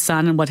relate to his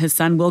son and what his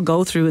son will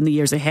go through in the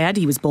years ahead.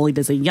 He was bullied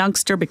as a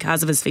youngster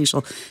because of his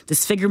facial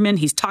disfigurement.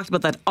 He's talked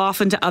about that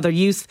often to other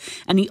youth.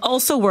 And he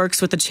also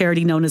works with a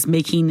charity known as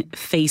Making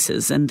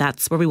Faces. And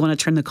that's where we want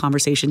to turn the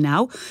conversation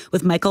now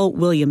with Michael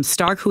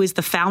Williams-Stark, who is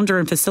the founder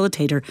and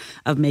facilitator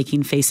of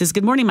Making Faces.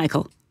 Good morning,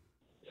 Michael.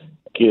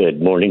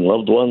 Good morning,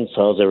 loved ones.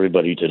 How's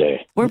everybody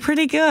today? We're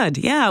pretty good.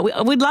 Yeah,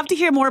 we'd love to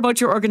hear more about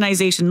your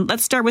organization.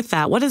 Let's start with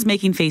that. What does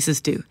Making Faces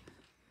do?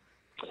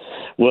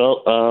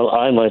 Well,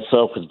 I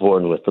myself was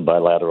born with the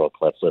bilateral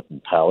cleft lip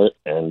and palate,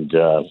 and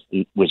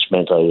which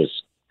meant I was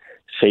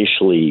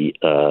facially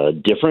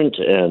different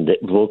and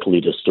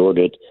vocally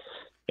distorted.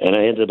 And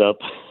I ended up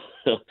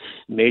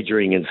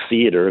majoring in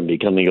theater and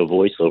becoming a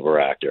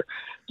voiceover actor.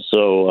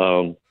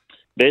 So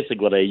basically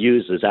what I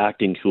use is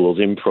acting tools,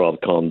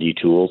 improv comedy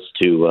tools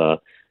to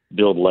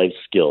build life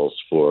skills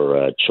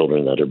for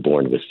children that are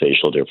born with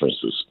facial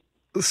differences.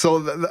 So,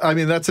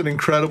 that's an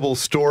incredible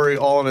story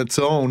all on its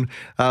own,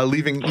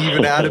 leaving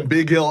even Adam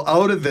Bighill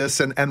out of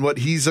this and what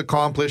he's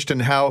accomplished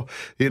and how,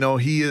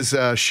 he has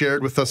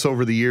shared with us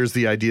over the years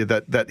the idea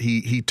that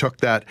he took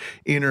that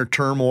inner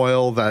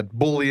turmoil, that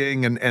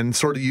bullying, and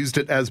sort of used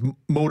it as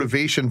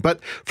motivation.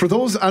 But for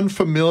those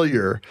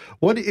unfamiliar,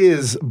 what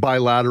is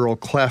bilateral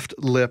cleft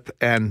lip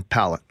and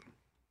palate?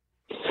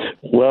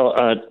 Well,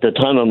 at the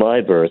time of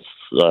my birth,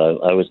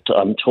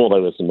 I'm told I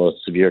was the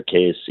most severe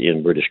case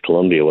in British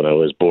Columbia when I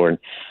was born.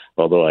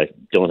 although I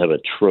don't have a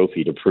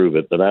trophy to prove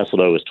it, but that's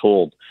what I was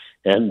told.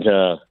 And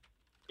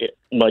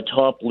my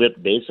top lip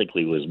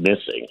basically was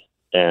missing,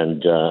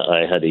 and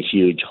I had a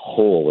huge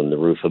hole in the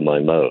roof of my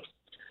mouth,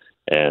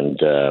 and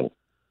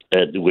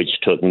which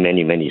took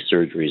many, many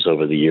surgeries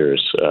over the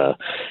years.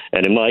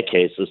 And in my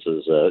case, this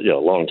is a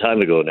long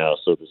time ago now,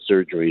 so the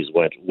surgeries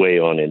went way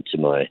on into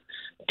my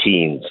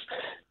teens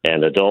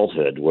and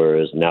adulthood,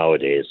 whereas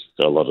nowadays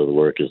a lot of the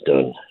work is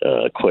done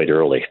quite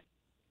early.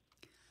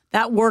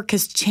 That work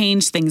has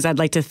changed things, I'd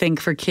like to think,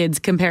 for kids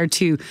compared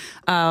to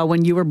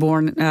when you were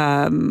born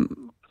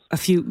a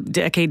few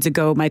decades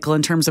ago, Michael,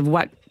 in terms of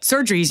what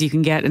surgeries you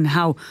can get and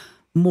how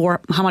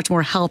much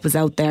more help is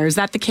out there. Is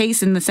that the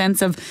case in the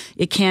sense of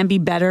it can be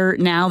better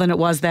now than it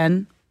was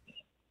then?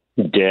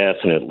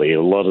 Definitely.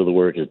 A lot of the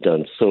work is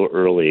done so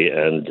early,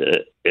 and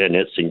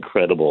it's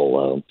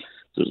incredible.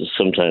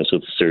 Sometimes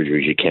with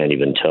surgeries, you can't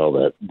even tell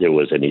that there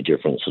was any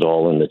difference at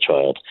all in the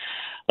child.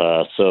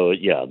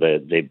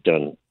 They've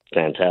done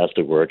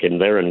fantastic work.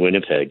 And there in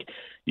Winnipeg,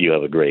 you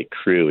have a great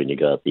crew, and you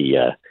got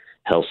the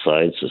Health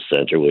Sciences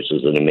Center, which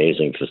is an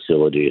amazing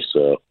facility.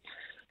 So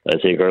I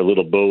think our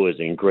little Beau is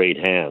in great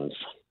hands.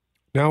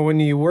 Now, when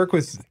you work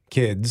with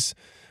kids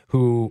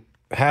who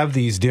have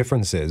these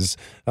differences,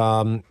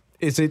 do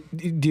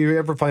you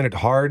ever find it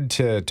hard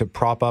to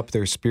prop up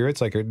their spirits?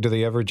 Like, do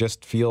they ever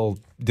just feel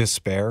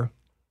despair?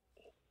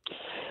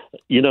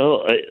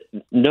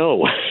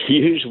 No.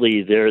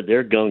 Usually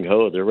they're gung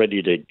ho. They're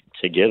ready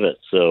to give it.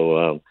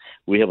 So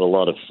we have a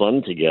lot of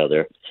fun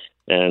together.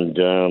 And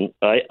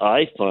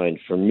I find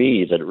for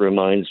me that it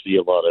reminds me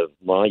a lot of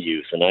my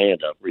youth, and I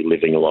end up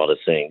reliving a lot of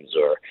things,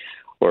 or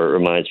it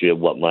reminds me of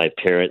what my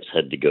parents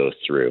had to go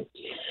through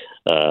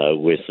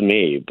with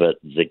me. But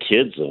the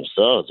kids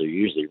themselves are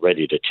usually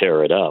ready to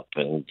tear it up,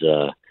 and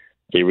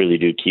they really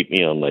do keep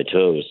me on my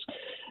toes.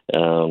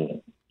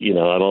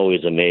 I'm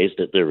always amazed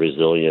at their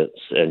resilience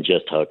and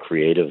just how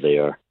creative they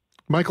are.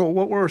 Michael,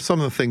 what were some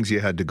of the things you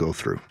had to go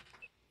through?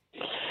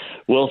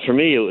 Well, for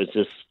me, it was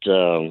just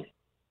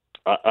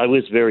I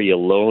was very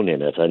alone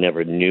in it. I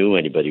never knew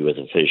anybody with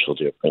a facial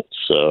difference.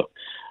 So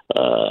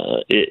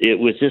it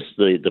was just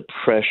the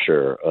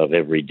pressure of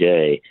every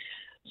day,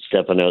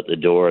 stepping out the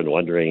door and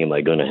wondering, am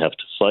I going to have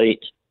to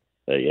fight?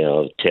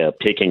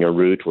 Picking a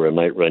route where I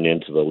might run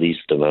into the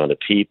least amount of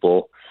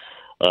people.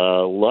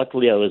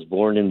 Luckily, I was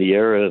born in the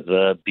era of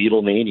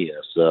Beatlemania,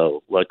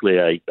 so luckily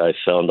I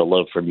found a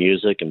love for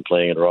music and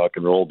playing in rock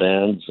and roll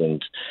bands,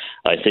 and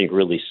I think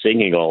really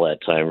singing all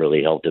that time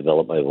really helped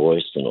develop my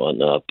voice and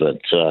whatnot.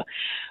 But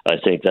I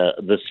think that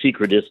the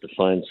secret is to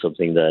find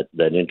something that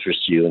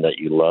interests you and that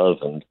you love,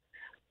 and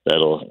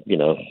that'll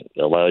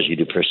allows you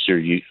to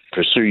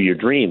pursue your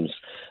dreams.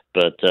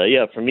 But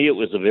for me, it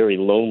was a very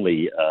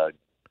lonely.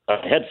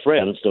 I had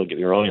friends, don't get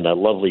me wrong, and a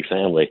lovely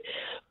family,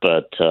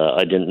 but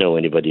I didn't know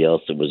anybody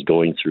else that was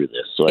going through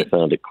this. So I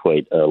found it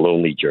quite a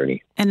lonely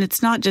journey. And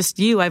it's not just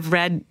you. I've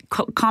read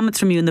comments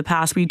from you in the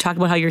past where you talk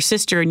about how your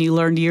sister, and you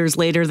learned years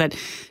later that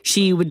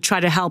she would try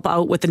to help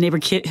out with the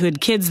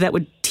neighborhood kids that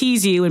would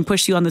tease you and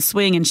push you on the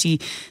swing. And she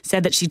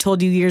said that she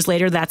told you years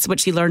later that's what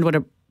she learned what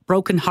a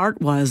broken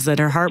heart was, that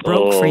her heart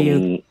broke for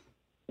you.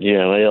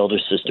 Yeah, my elder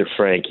sister,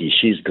 Frankie,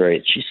 she's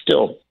great. She's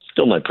still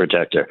my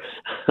protector.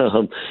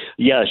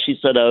 She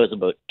said I was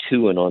about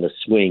 2 and on a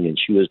swing, and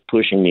she was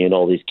pushing me, and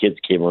all these kids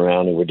came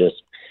around and were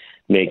just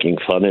making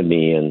fun of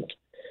me. And,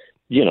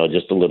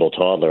 just a little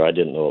toddler, I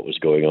didn't know what was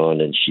going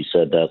on. And she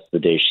said that's the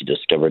day she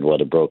discovered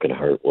what a broken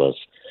heart was.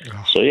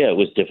 So, it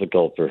was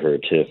difficult for her,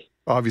 too.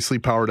 Obviously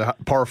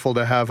powerful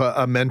to have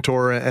a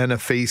mentor and a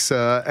face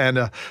and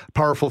a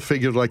powerful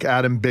figure like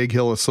Adam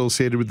Bighill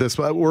associated with this.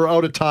 We're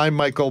out of time,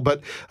 Michael,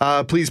 but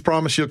please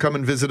promise you'll come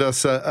and visit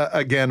us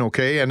again,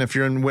 okay? And if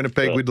you're in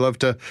Winnipeg, we'd love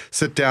to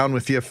sit down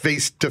with you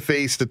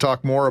face-to-face to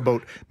talk more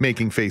about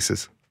making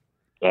faces.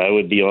 I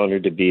would be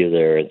honored to be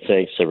there, and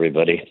thanks,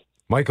 everybody.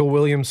 Michael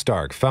William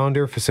Stark,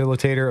 founder,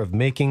 facilitator of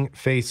Making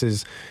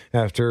Faces,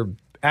 after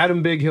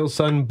Adam Bighill's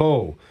son,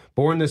 Beau,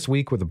 born this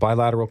week with a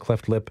bilateral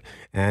cleft lip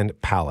and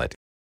palate.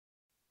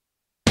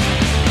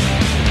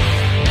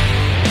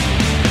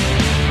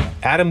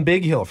 Adam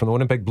Bighill from the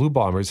Winnipeg Blue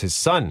Bombers, his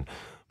son,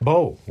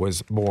 Beau,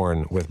 was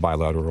born with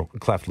bilateral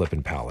cleft lip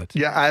and palate.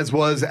 Yeah, as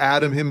was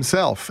Adam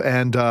himself.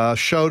 And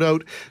shout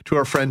out to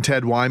our friend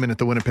Ted Wyman at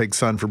the Winnipeg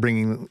Sun for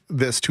bringing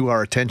this to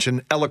our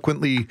attention.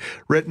 Eloquently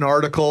written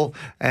article.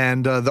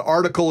 And the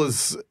article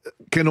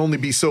can only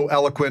be so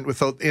eloquent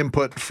without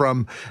input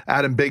from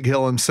Adam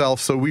Bighill himself.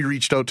 So we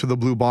reached out to the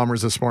Blue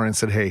Bombers this morning and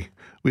said, hey,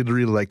 we'd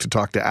really like to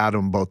talk to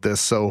Adam about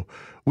this. So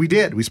we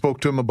did. We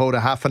spoke to him about a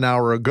half an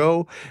hour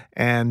ago,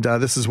 and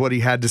this is what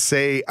he had to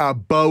say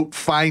about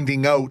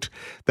finding out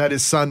that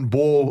his son,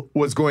 Beau,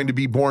 was going to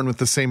be born with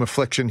the same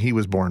affliction he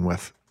was born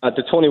with. At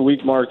the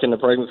 20-week mark in the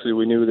pregnancy,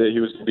 we knew that he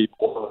was going to be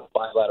born with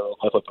bilateral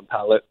cleft lip and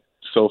palate.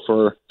 So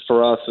for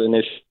us,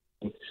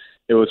 initially,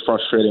 it was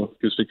frustrating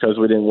just because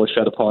we didn't wish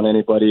that upon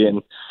anybody.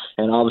 And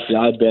obviously,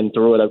 I've been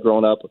through it. I've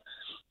grown up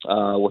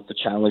with the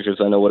challenges.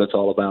 I know what it's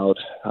all about.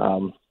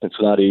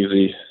 It's not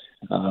easy.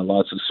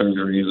 Lots of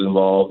surgeries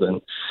involved,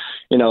 and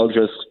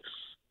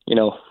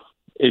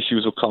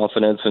issues with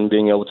confidence and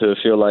being able to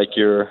feel like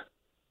you're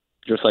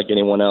just like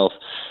anyone else.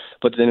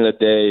 But at the end of the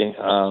day,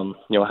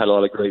 I had a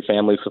lot of great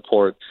family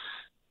support.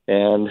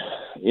 And,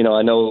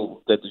 I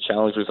know that the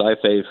challenges I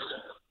faced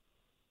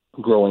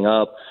growing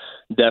up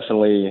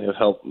definitely have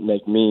helped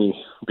make me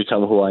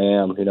become who I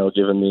am,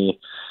 giving me,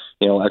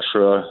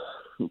 extra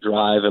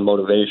drive and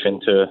motivation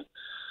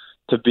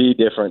to be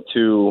different,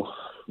 to,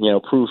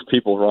 prove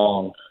people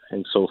wrong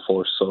and so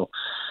forth. So,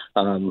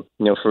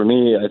 for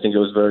me, I think it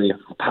was very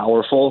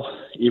powerful,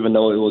 even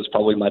though it was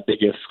probably my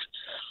biggest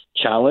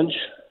challenge.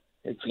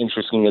 It's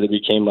interesting that it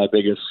became my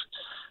biggest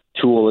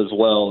tool as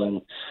well.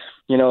 And,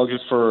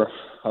 just for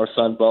our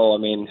son, Bo,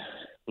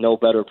 no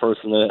better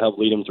person to help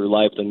lead him through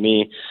life than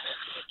me,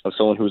 of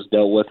someone who's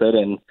dealt with it.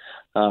 And,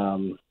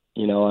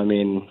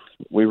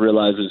 we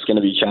realize there's going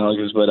to be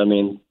challenges, but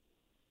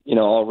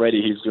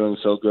already he's doing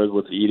so good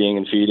with eating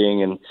and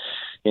feeding, and,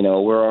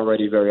 we're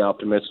already very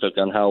optimistic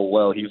on how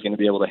well he's going to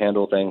be able to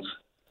handle things.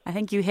 I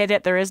think you hit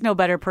it. There is no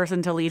better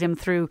person to lead him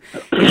through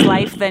his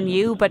life than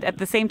you. But at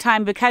the same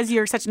time, because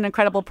you're such an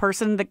incredible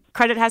person, the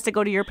credit has to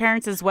go to your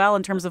parents as well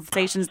in terms of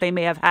conversations they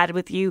may have had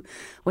with you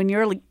when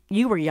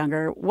you were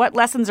younger. What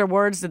lessons or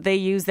words did they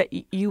use that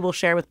you will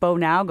share with Bo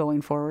now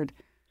going forward?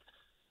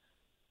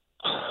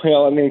 Some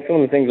of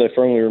the things I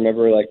firmly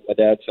remember, like my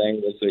dad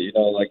saying, was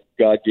that,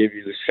 God gave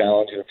you this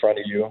challenge in front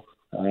of you,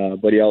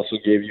 but he also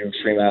gave you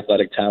extreme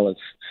athletic talents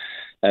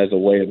as a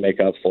way to make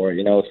up for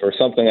it. For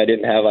something I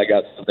didn't have, I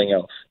got something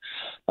else.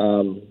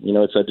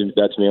 It said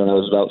that to me when I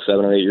was about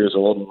 7 or 8 years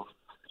old,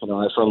 and,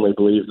 I firmly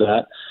believe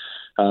that.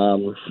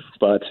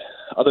 But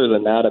other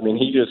than that,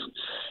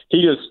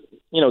 he just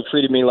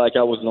treated me like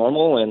I was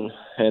normal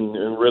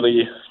and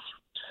really,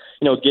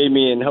 gave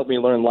me and helped me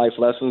learn life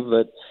lessons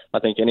that I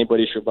think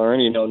anybody should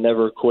learn.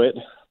 Never quit,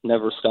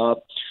 never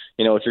stop.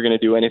 If you're going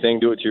to do anything,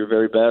 do it to your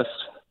very best,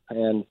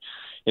 and,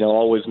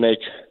 always make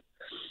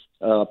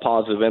a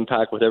positive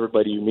impact with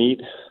everybody you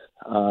meet.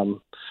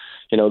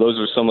 Those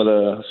are some of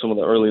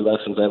the early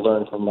lessons I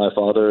learned from my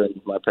father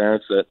and my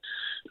parents that,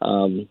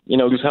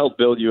 just help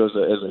build you as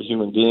a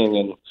human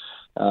being.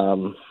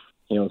 And,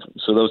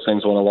 so those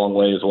things went a long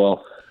way as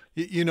well.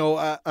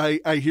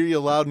 I hear you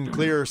loud and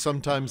clear.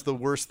 Sometimes the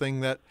worst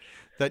thing that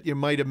you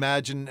might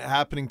imagine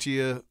happening to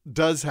you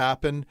does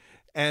happen.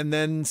 And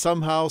then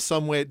somehow,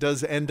 some way, it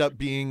does end up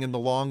being, in the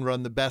long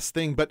run, the best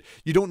thing. But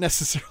you don't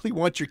necessarily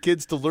want your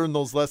kids to learn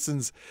those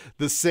lessons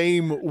the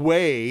same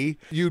way.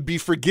 You'd be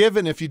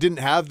forgiven if you didn't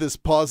have this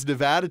positive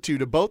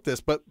attitude about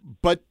this. But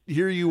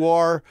here you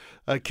are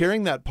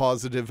carrying that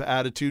positive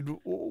attitude.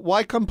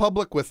 Why come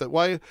public with it?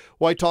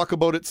 Why talk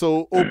about it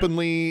so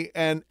openly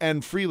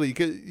and freely?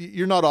 'Cause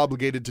you're not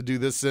obligated to do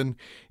this in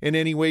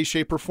any way,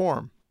 shape, or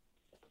form.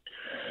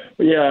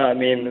 Yeah, I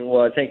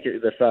think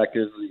the fact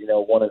is,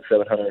 1 in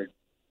 700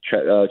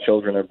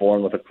 children are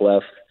born with a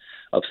cleft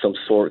of some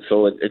sort,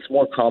 so it's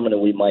more common than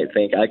we might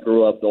think. I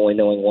grew up only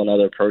knowing one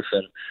other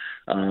person,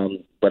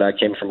 but I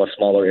came from a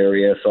smaller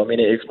area, so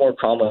it's more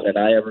common than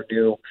I ever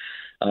knew.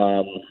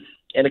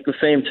 And at the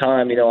same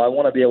time, I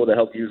want to be able to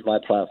help use my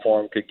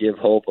platform to give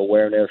hope,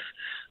 awareness,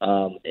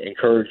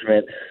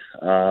 encouragement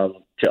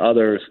to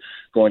others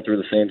going through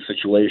the same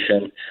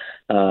situation.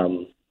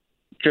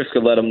 Just to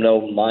let them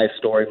know my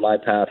story, my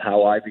path,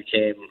 how I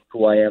became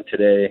who I am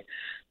today,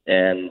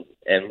 and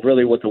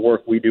really what the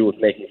work we do with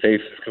Making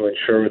Faces to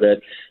ensure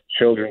that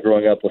children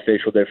growing up with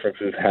facial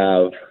differences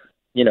have,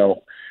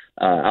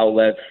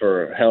 outlets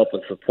for help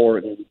and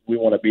support, and we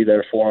want to be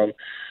there for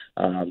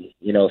them.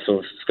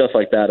 So stuff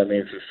like that,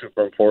 it's just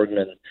super important.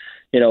 And,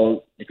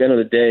 at the end of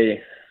the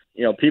day,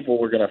 people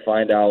were going to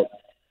find out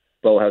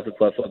Bo has a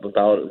cleft lip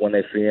palate when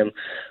they see him,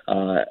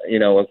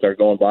 if they're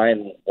going by,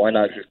 and why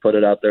not just put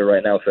it out there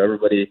right now so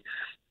everybody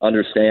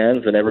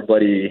understands and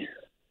everybody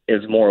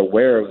is more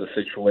aware of the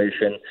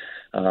situation,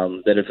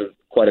 that it's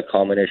quite a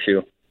common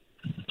issue.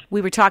 We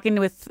were talking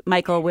with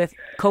Michael, with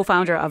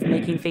co-founder of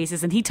Making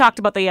Faces, and he talked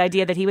about the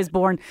idea that he was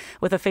born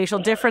with a facial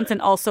difference,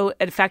 and also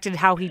it affected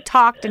how he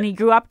talked, and he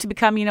grew up to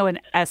become,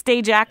 a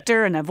stage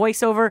actor and a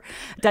voiceover,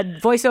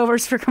 did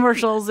voiceovers for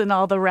commercials and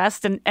all the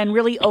rest, and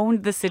really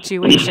owned the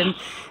situation.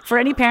 For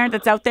any parent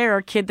that's out there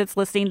or kid that's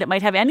listening that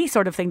might have any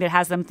sort of thing that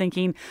has them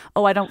thinking,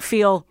 oh, I don't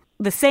feel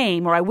the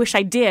same, or I wish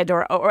I did,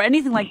 or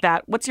anything like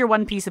that, what's your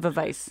one piece of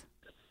advice?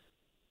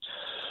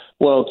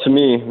 Well, to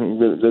me,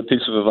 the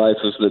piece of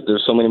advice is that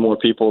there's so many more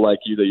people like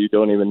you that you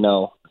don't even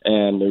know,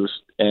 and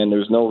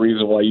there's no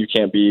reason why you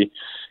can't be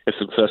as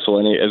successful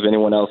as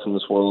anyone else in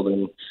this world,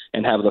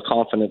 and have the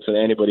confidence that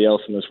anybody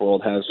else in this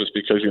world has just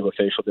because you have a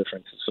facial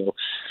difference. So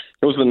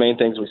those are the main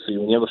things we see.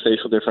 When you have a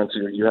facial difference,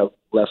 you have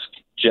less,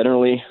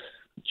 generally,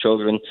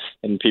 children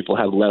and people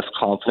have less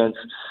confidence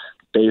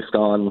based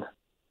on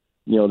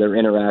their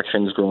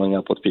interactions growing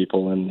up with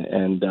people,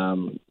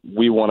 and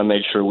we want to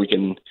make sure we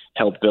can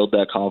help build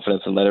that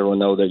confidence and let everyone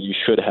know that you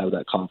should have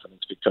that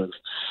confidence because,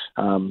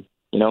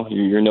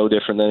 you're no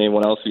different than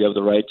anyone else. You have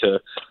the right to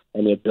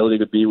and the ability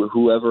to be with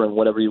whoever and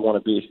whatever you want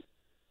to be.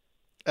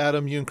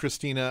 Adam, you and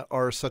Christina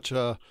are such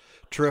a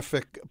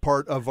terrific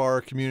part of our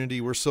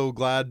community. We're so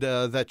glad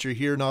that you're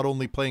here, not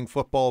only playing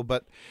football,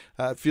 but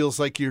it feels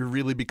like you're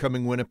really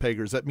becoming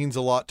Winnipeggers. That means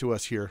a lot to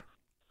us here.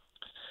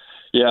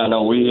 Yeah,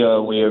 no,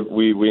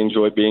 we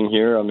enjoy being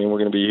here. I mean, we're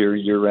going to be here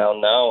year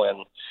round now,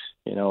 and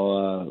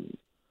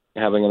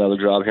having another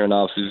job here in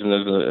off-season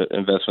as an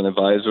investment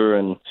advisor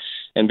and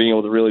being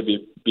able to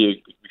really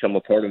become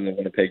a part of the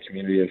Winnipeg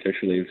community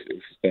officially is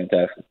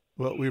fantastic.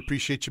 Well, we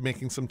appreciate you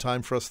making some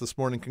time for us this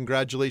morning.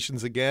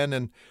 Congratulations again,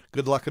 and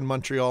good luck in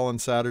Montreal on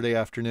Saturday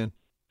afternoon.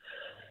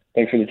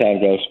 Thanks for the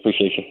time, guys.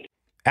 Appreciate you.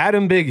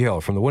 Adam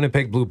Bighill from the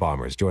Winnipeg Blue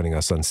Bombers joining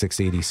us on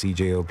 680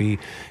 CJOB.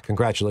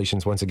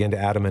 Congratulations once again to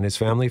Adam and his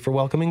family for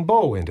welcoming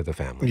Bo into the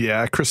family.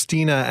 Yeah,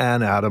 Christina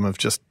and Adam have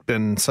just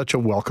been such a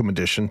welcome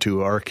addition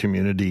to our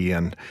community,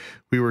 and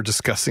we were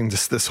discussing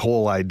just this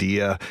whole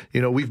idea.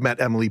 You know, we've met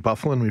Emily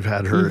Byfuglien. We've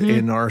had her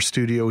in our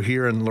studio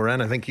here. And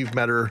Loren, I think you've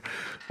met her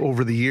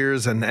over the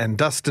years. And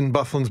Dustin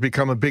Byfuglien's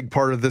become a big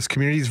part of this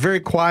community. He's a very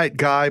quiet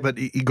guy, but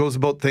he goes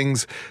about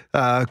things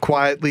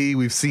quietly.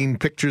 We've seen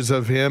pictures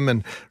of him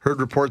and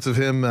heard reports of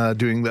him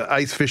doing the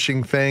ice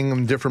fishing thing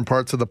in different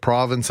parts of the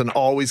province, and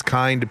always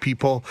kind to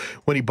people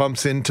when he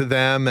bumps into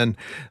them. And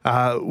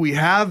we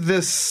have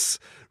this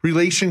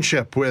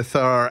relationship with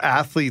our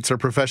athletes, our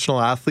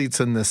professional athletes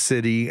in this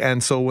city.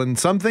 And so when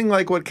something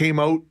like what came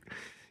out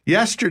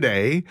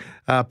yesterday,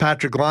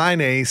 Patrik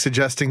Laine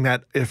suggesting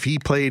that if he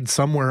played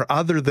somewhere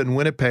other than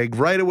Winnipeg,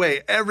 right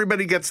away,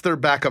 everybody gets their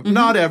backup.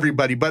 Not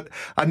everybody, but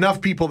enough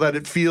people that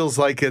it feels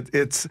like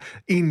it's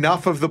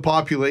enough of the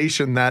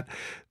population that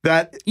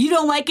you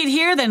don't like it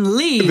here, then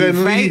leave.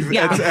 Right?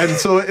 Yeah. And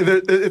so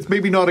it's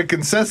maybe not a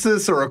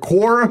consensus or a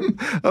quorum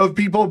of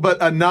people,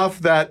 but enough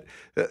that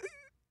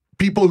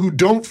people who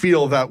don't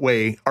feel that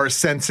way are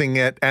sensing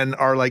it and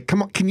are like,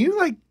 come on, can you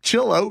like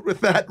chill out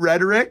with that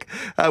rhetoric?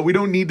 We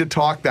don't need to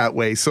talk that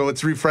way. So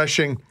it's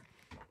refreshing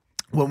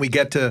when we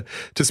get to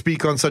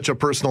speak on such a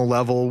personal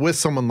level with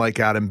someone like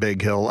Adam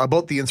Bighill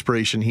about the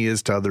inspiration he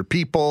is to other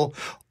people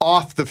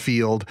off the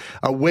field,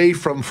 away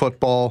from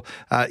football,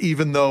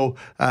 even though,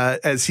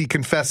 as he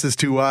confesses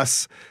to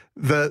us,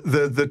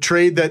 the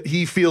trade that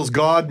he feels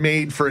God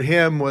made for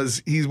him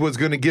was he was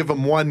going to give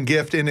him one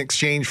gift in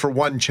exchange for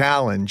one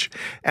challenge.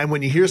 And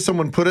when you hear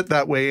someone put it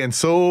that way and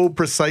so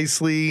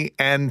precisely,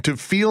 and to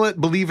feel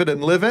it, believe it,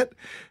 and live it,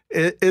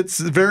 it's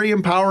very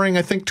empowering,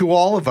 I think, to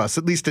all of us.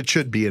 At least it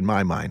should be in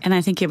my mind. And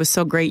I think it was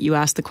so great you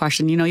asked the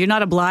question. You know, you're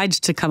not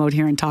obliged to come out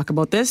here and talk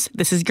about this.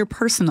 This is your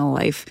personal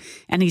life.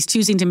 And he's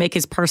choosing to make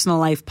his personal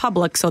life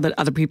public so that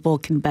other people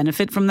can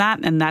benefit from that.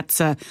 And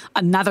that's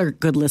another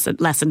good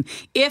lesson.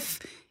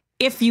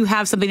 If you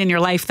have something in your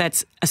life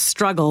that's a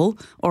struggle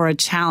or a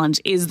challenge,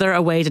 is there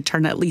a way to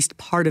turn at least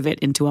part of it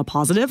into a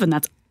positive? And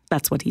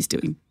that's what he's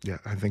doing. Yeah,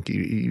 I think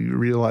he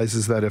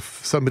realizes that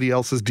if somebody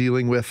else is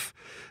dealing with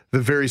the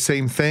very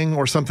same thing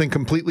or something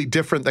completely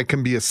different that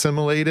can be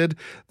assimilated,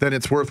 then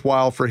it's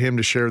worthwhile for him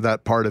to share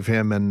that part of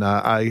him. And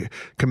I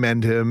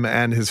commend him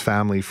and his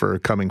family for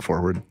coming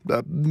forward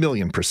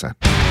 1,000,000%.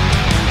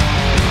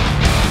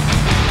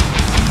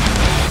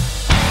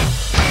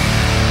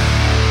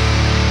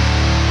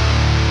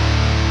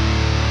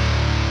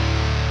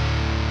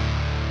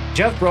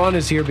 Jeff Braun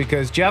is here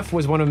because Jeff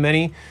was one of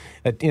many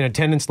in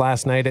attendance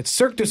last night at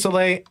Cirque du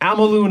Soleil,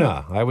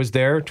 Amaluna. I was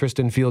there.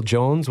 Tristan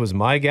Field-Jones was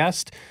my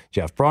guest.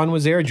 Jeff Braun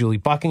was there. Julie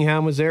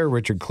Buckingham was there.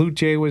 Richard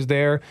Cloutier was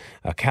there.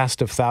 A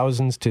cast of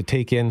thousands to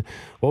take in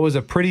what was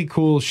a pretty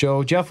cool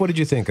show. Jeff, what did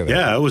you think of it?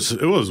 Yeah, it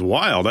was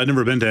wild. I'd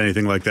never been to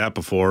anything like that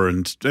before.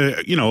 And,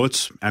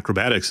 it's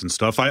acrobatics and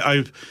stuff.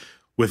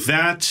 With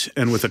that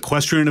and with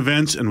equestrian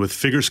events and with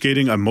figure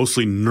skating, I'm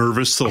mostly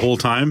nervous the whole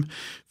time.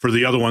 For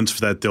the other ones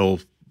that they'll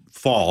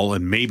fall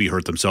and maybe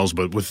hurt themselves,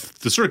 but with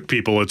the Cirque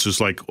people, it's just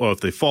like, well,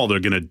 if they fall, they're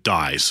going to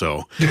die.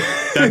 So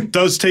that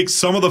does take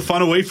some of the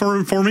fun away for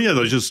me.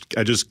 I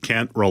just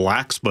can't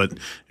relax. But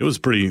it was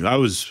I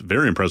was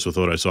very impressed with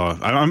what I saw.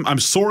 I'm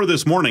sore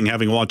this morning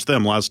having watched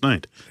them last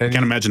night. I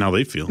can't imagine how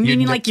they feel. You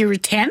mean like you were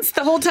tense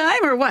the whole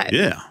time, or what?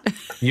 Yeah.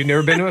 You've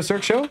never been to a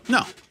Cirque show?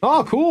 No.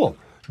 Oh, cool.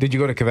 Did you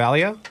go to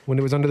Cavalia when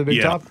it was under the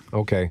big top?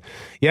 Okay.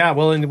 Yeah,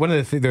 well, and one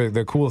of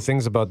the cool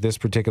things about this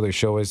particular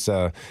show is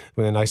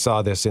when I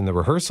saw this in the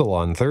rehearsal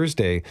on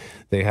Thursday,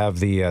 they have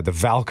the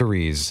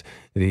Valkyries,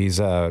 these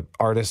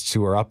artists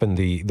who are up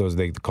in those,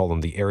 they call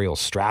them the aerial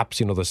straps,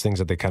 those things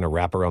that they kind of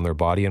wrap around their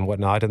body and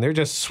whatnot, and they're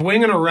just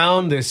swinging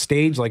around this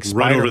stage like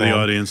Spider-Man. Right over the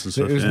audience and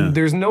stuff.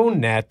 There's no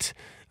net.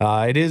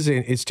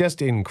 It's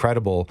just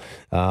incredible.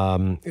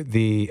 And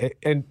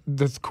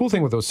the cool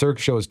thing with those Cirque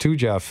shows too,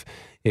 Jeff,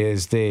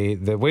 is the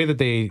way that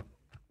they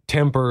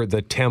temper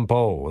the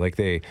tempo. Like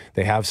they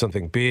have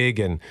something big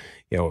and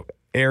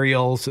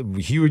aerials,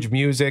 huge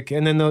music,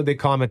 and then they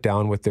calm it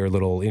down with their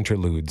little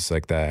interludes,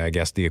 like I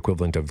guess the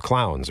equivalent of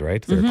clowns,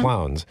 right? They're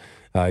clowns.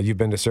 You've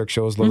been to Cirque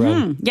shows,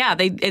 Lorraine? Yeah,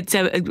 it's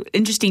an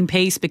interesting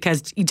pace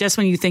because just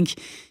when you think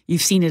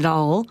you've seen it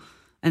all,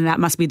 and that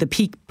must be the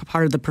peak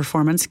part of the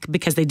performance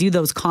because they do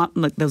those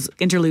like those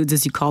interludes,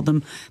 as you call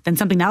them. Then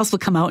something else will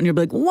come out, and you'll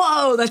be like,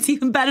 "Whoa, that's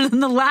even better than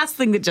the last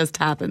thing that just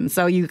happened."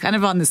 So you kind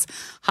of on this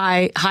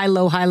high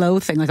low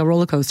thing, like a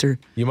roller coaster.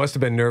 You must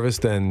have been nervous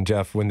then,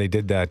 Jeff, when they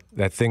did that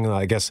thing.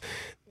 I guess,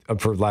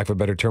 for lack of a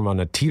better term, on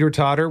a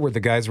teeter-totter where the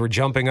guys were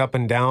jumping up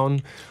and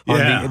down.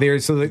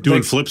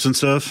 Doing flips and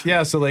stuff.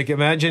 Yeah, so like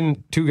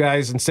imagine two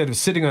guys, instead of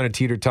sitting on a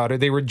teeter-totter,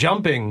 they were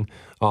jumping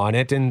on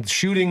it and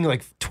shooting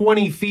like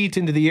 20 feet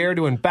into the air,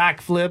 doing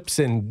backflips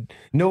and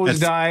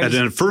nosedives. And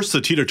then at first the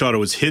teeter-totter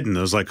was hidden.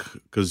 It was like,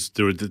 because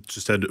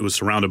it was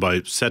surrounded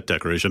by set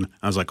decoration.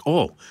 I was like,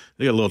 oh,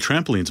 they got little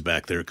trampolines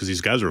back there because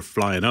these guys were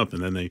flying up,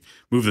 and then they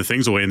moved the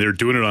things away and they were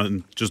doing it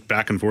on just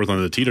back and forth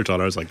on the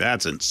teeter-totter. I was like,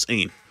 that's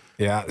insane.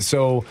 Yeah,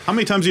 so how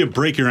many times do you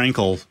break your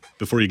ankle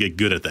before you get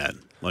good at that?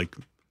 Like,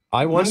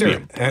 I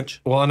wonder. And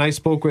I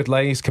spoke with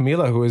Lais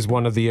Camila, who is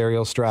one of the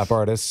aerial strap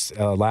artists,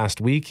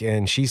 last week,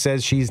 and she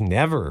says she's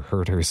never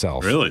hurt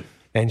herself. Really?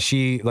 And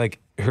she, like,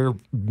 her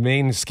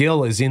main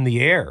skill is in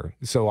the air.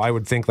 So I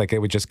would think, like, it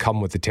would just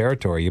come with the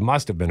territory. You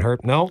must have been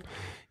hurt. No.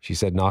 She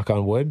said, knock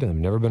on wood, I've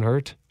never been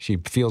hurt. She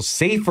feels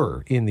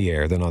safer in the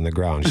air than on the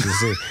ground. She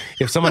said,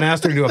 if someone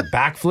asked her to do a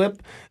backflip,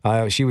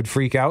 she would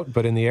freak out,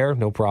 but in the air,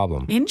 no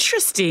problem.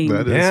 Interesting.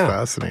 That is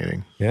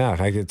fascinating. Yeah.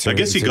 I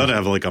guess you got to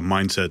have like a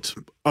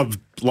mindset of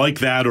like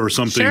that or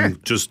something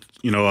just,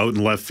 out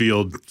in left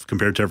field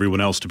compared to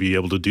everyone else to be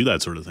able to do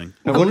that sort of thing.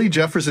 Now, Willie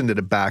Jefferson did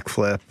a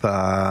backflip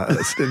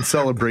in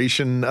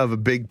celebration of a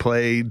big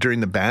play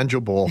during the Banjo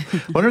Bowl.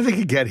 I wonder if they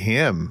could get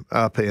him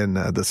up in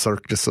the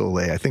Cirque du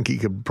Soleil. I think he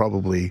could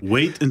probably...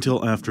 Wait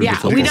until after the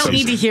football season. We don't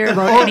need to hear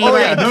about any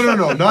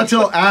No. Not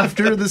till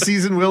after the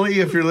season, Willie.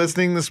 If you're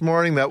listening this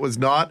morning, that was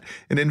not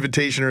an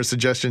invitation or a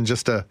suggestion,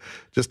 just a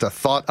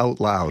thought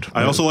out loud.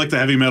 I also like the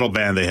heavy metal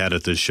band they had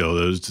at this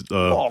show.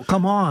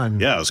 Come on.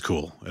 Yeah, it was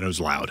cool. And it was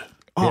loud.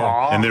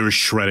 Yeah. And they were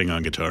shredding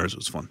on guitars. It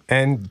was fun.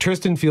 And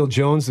Tristan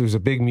Field-Jones, who's a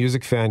big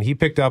music fan, he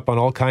picked up on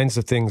all kinds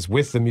of things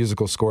with the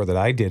musical score that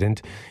I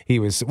didn't.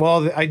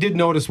 I did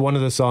notice one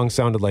of the songs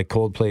sounded like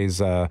Coldplay's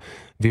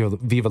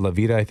Viva La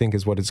Vida, I think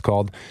is what it's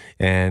called.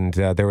 And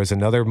there was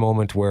another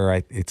moment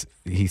where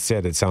he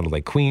said it sounded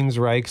like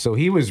Queensryche. So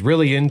he was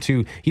really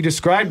he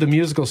described the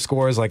musical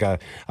score as like a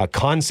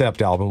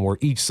concept album where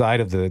each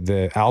side of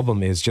the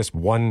album is just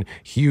one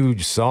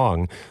huge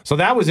song. So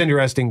that was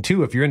interesting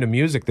too. If you're into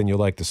music, then you'll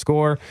like the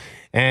score.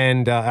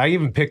 And I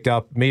even picked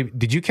up,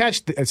 did you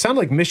catch, it sounded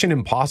like Mission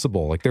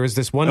Impossible. Like there was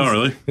this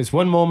one, this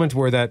one moment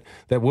where that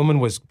woman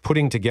was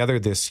putting together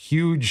this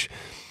huge,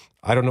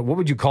 I don't know, what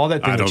would you call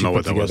that thing? I don't know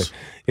what that was.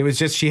 It was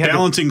just, she had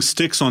balancing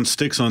sticks on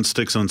sticks on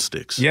sticks on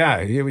sticks.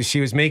 Yeah,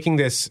 she was making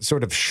this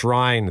sort of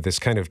shrine, this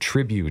kind of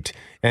tribute.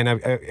 And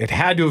it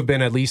had to have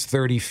been at least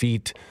 30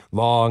 feet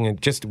long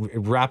and just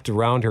wrapped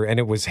around her. And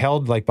it was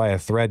held like by a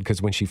thread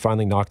because when she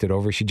finally knocked it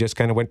over, she just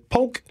kind of went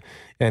poke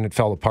and it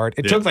fell apart.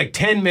 It took like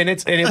 10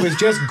 minutes and it was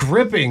just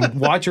gripping.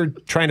 Watch her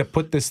trying to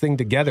put this thing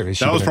together.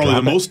 That was probably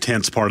the most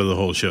tense part of the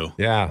whole show.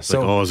 Yeah. Is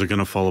it going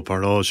to fall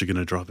apart? Oh, is she going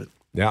to drop it?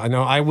 Yeah,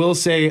 no, I will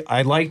say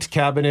I liked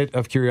Cabinet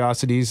of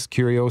Curiosities,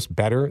 Curios,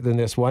 better than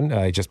this one.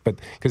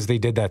 Because they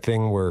did that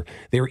thing where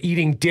they were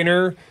eating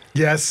dinner.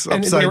 Yes,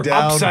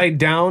 upside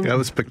down. That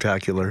was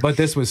spectacular. But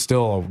this was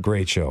still a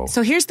great show.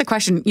 So here's the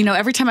question.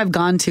 Every time I've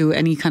gone to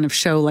any kind of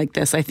show like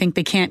this, I think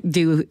they can't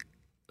do,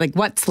 like,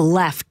 what's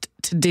left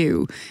to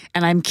do.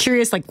 And I'm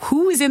curious, like,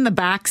 who is in the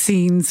back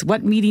scenes?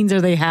 What meetings are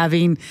they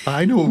having?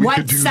 I know what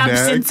could do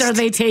substance next. Are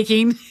they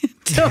taking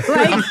to,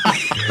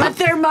 like, let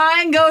their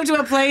mind go to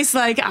a place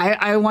like,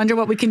 I wonder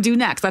what we can do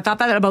next. I thought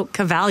that about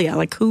Cavalia.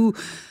 Like, who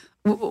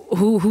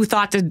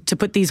thought to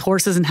put these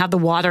horses and have the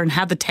water and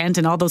have the tent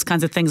and all those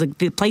kinds of things? Like,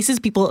 the places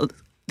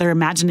their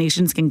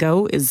imaginations can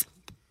go is...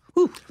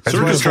 That's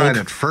why I was trying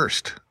it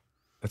first.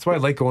 That's why I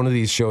like going to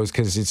these shows,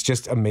 because it's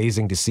just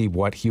amazing to see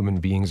what human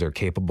beings are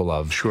capable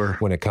of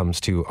when it comes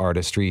to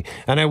artistry.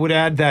 And I would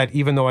add that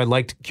even though I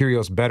liked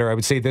Curios better, I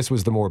would say this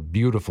was the more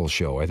beautiful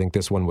show. I think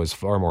this one was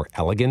far more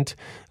elegant.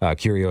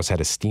 Curios had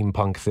a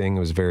steampunk thing.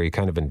 It was very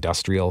kind of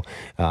industrial.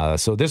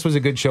 So this was a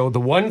good show. The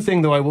one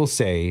thing, though, I will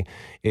say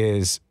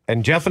is,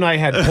 and Jeff and I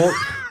had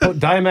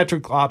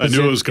diametric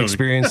opposite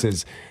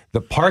experiences. The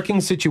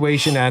parking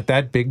situation at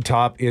that Big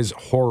Top is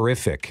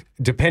horrific.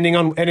 And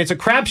it's a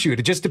crapshoot.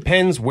 It just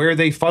depends where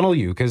they funnel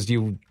you, because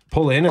you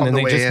pull in and then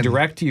they just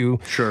direct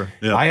you. Sure.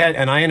 Yeah.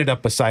 I ended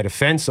up beside a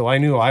fence, so I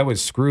knew I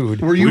was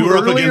screwed. Were you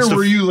early or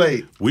were you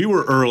late? We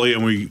were early,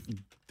 and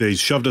they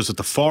shoved us at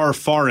the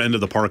far end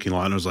of the parking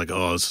lot. And I was like,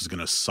 oh, this is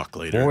going to suck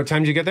later. Well, what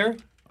time did you get there?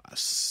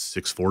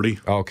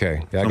 6:40.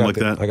 Okay. Yeah,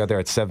 I got there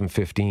at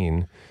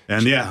 7:15.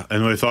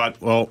 And I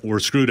thought, well, we're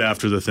screwed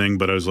after the thing,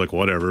 but I was like,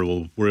 whatever,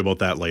 we'll worry about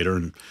that later.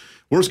 And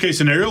worst case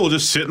scenario, we'll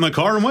just sit in the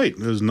car and wait.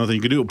 There's nothing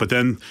you can do. But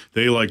then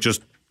they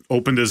just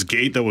opened this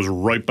gate that was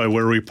right by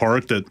where we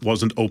parked that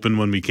wasn't open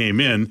when we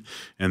came in,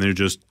 and they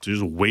just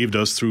waved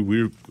us through.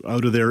 We were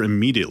out of there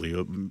immediately,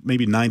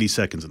 maybe 90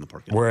 seconds in the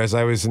parking lot. Whereas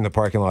I was in the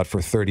parking lot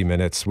for 30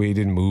 minutes. We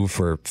didn't move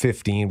for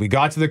 15. We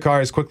got to the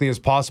car as quickly as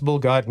possible,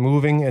 got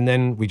moving, and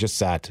then we just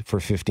sat for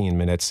 15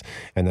 minutes,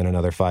 and then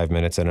another 5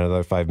 minutes, and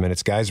another 5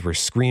 minutes. Guys were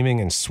screaming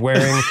and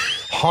swearing,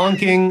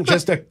 honking,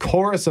 just a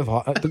chorus of...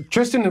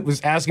 Tristan was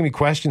asking me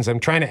questions. I'm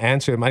trying to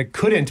answer them. I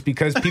couldn't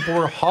because people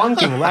were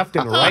honking left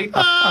and right.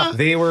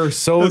 They were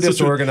so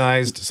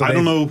disorganized. So I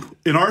don't know.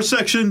 In our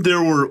section,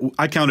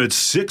 I counted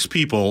 6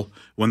 people.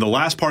 When the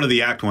last part of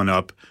the act went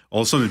up,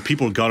 all of a sudden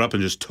people got up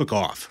and just took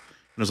off.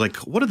 And I was like,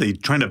 what are they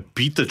trying to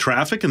beat the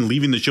traffic and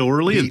leaving the show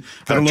early? Beat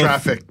I don't the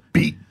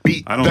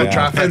know.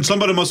 traffic. And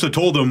somebody must have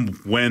told them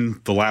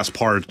when the last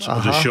part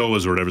of the show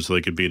was or whatever so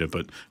they could beat it.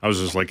 But I was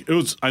just like,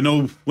 I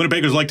know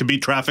Winnipeggers like to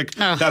beat traffic.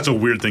 That's a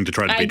weird thing to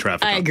try to beat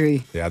traffic. I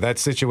agree. Yeah, that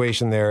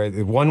situation there,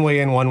 one way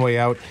in, one way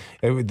out.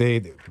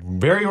 They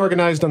very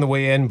organized on the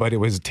way in, but it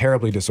was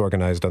terribly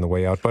disorganized on the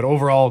way out. But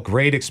overall,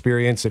 great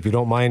experience. If you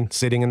don't mind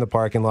sitting in the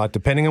parking lot,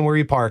 depending on where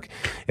you park,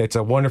 it's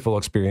a wonderful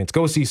experience.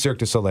 Go see Cirque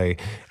du Soleil,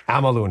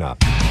 Amaluna.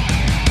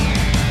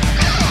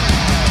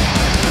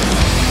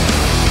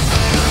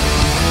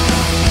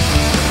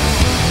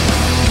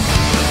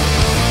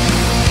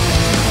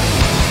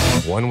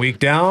 One week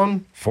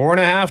down,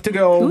 4.5 to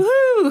go.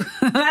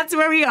 Woohoo! That's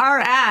where we are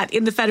at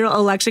in the federal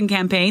election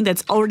campaign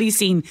that's already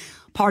seen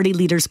party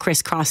leaders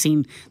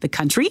crisscrossing the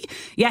country.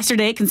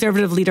 Yesterday,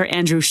 Conservative leader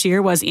Andrew Scheer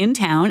was in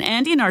town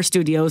and in our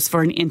studios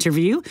for an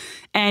interview.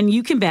 And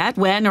you can bet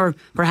when, or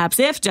perhaps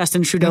if,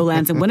 Justin Trudeau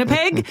lands in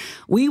Winnipeg,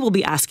 we will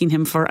be asking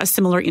him for a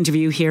similar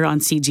interview here on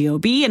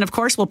CJOB. And of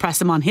course, we'll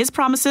press him on his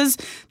promises,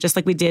 just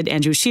like we did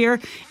Andrew Scheer,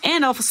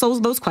 and also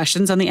those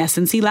questions on the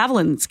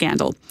SNC-Lavalin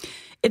scandal.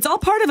 It's all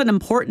part of an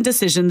important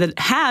decision that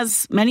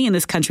has many in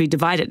this country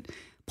divided.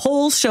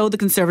 Polls show the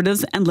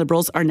Conservatives and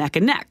Liberals are neck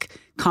and neck.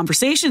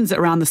 Conversations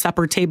around the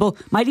supper table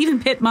might even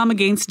pit mom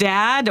against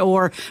dad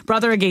or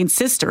brother against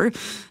sister.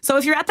 So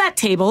if you're at that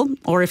table,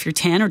 or if you're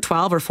 10 or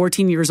 12 or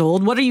 14 years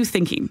old, what are you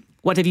thinking?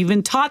 What have you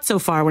been taught so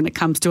far when it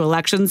comes to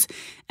elections?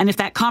 And if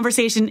that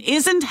conversation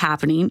isn't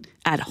happening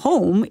at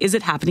home, is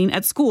it happening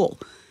at school?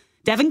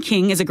 Devin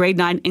King is a grade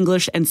 9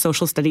 English and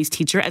social studies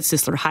teacher at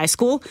Sisler High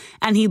School,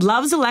 and he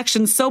loves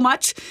elections so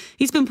much,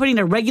 he's been putting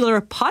a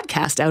regular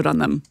podcast out on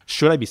them.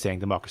 Should I be saying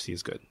democracy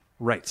is good?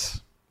 Right.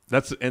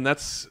 That's an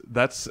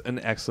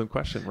excellent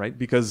question, right?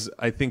 Because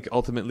I think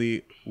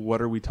ultimately,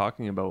 what are we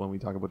talking about when we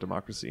talk about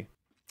democracy?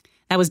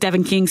 That was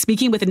Devin King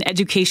speaking with an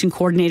education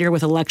coordinator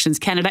with Elections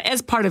Canada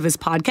as part of his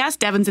podcast.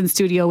 Devin's in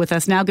studio with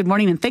us now. Good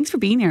morning, and thanks for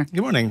being here. Good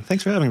morning.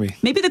 Thanks for having me.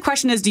 Maybe the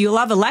question is, do you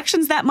love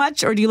elections that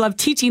much, or do you love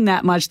teaching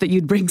that much that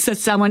you'd bring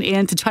someone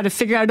in to try to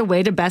figure out a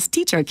way to best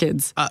teach our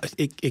kids?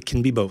 It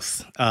can be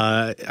both.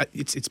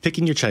 It's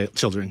picking your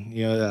children.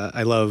 You know,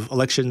 I love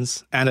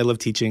elections and I love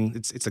teaching.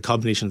 It's a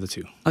combination of the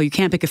two. Oh, you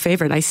can't pick a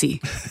favorite, I see.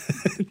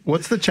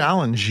 What's the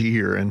challenge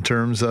here in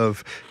terms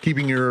of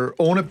keeping your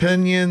own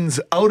opinions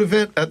out of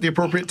it at the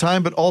appropriate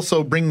time, but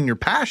also bringing your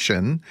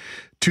passion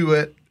to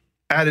it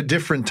at a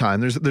different time?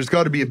 There's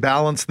got to be a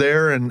balance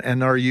there,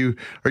 and are you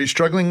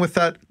struggling with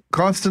that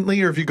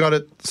constantly, or have you got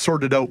it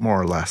sorted out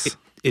more or less?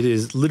 It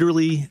is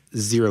literally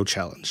zero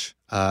challenge,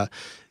 because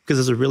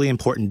there's a really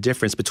important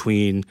difference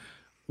between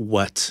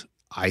what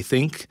I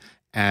think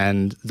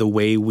and the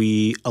way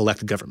we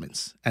elect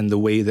governments and the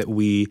way that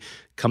we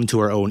come to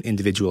our own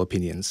individual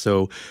opinions.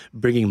 So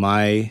bringing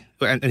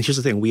and here's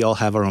the thing, we all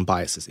have our own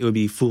biases. It would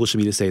be foolish of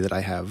me to say that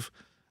I have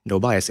no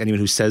bias. Anyone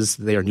who says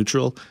they are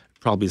neutral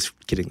probably is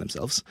kidding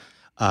themselves.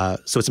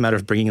 So it's a matter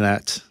of bringing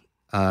that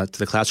to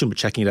the classroom, but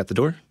checking it at the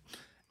door,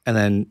 and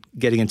then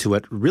getting into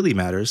what really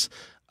matters,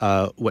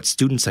 what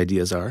students'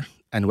 ideas are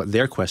and what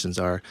their questions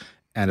are,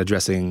 and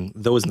addressing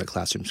those in the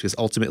classroom. Because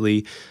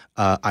ultimately,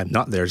 I'm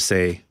not there to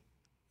say,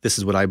 this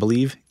is what I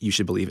believe, you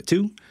should believe it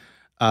too.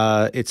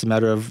 It's a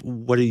matter of,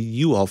 what are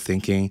you all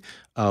thinking?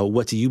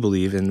 What do you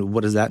believe, and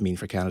what does that mean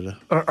for Canada?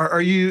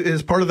 Are you,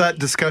 as part of that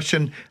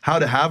discussion, how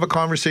to have a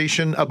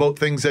conversation about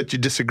things that you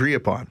disagree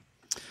upon?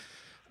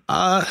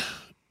 I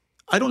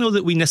don't know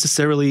that we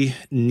necessarily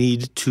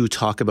need to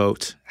talk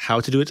about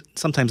how to do it.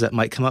 Sometimes that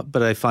might come up,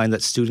 but I find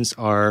that students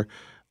are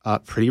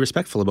pretty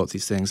respectful about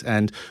these things,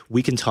 and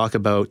we can talk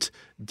about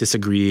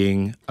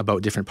disagreeing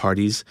about different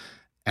parties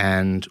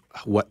and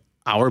what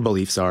our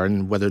beliefs are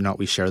and whether or not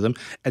we share them.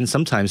 And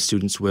sometimes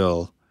students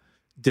will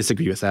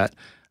disagree with that.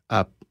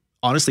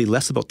 Honestly,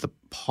 less about the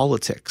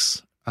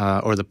politics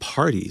or the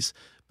parties,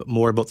 but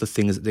more about the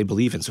things that they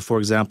believe in. So, for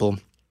example,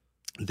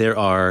 there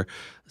are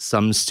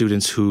some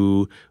students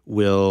who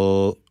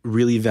will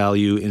really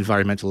value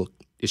environmental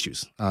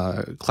issues,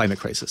 climate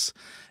crisis.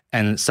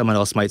 And someone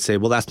else might say,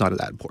 well, that's not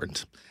that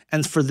important.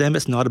 And for them,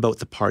 it's not about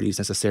the parties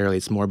necessarily.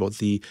 It's more about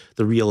the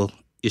real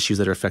issues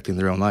that are affecting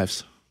their own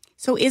lives.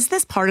 So is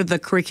this part of the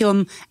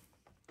curriculum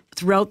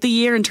throughout the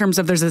year in terms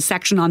of there's a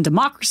section on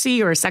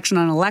democracy or a section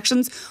on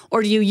elections?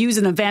 Or do you use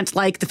an event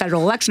like the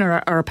federal election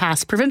or a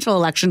past provincial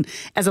election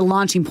as a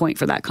launching point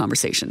for that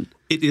conversation?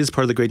 It is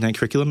part of the grade 9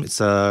 curriculum.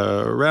 It's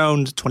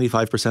around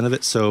 25% of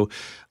it. So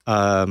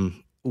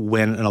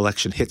when an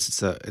election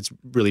hits, it's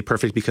really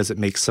perfect because it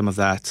makes some of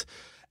that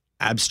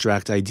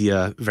abstract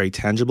idea very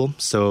tangible.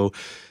 So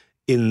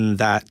in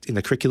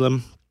the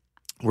curriculum,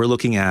 we're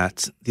looking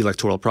at the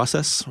electoral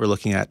process. We're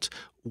looking at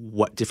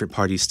what different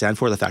parties stand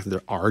for, the fact that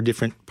there are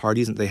different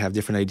parties and they have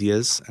different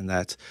ideas and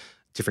that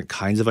different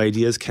kinds of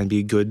ideas can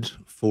be good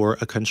for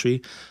a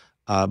country.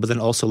 But then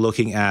also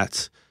looking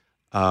at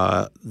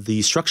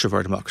the structure of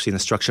our democracy and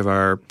the structure of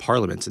our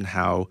parliament and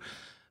how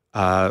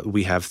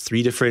we have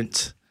three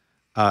different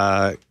we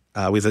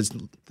have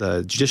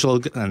the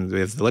judicial and we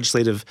have the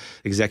legislative,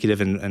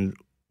 executive, and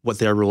what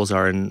their roles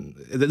are. And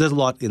there's a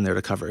lot in there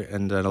to cover.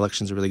 And an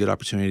election is a really good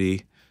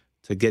opportunity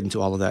to get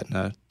into all of that in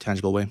a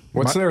tangible way.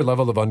 What's their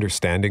level of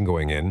understanding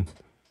going in?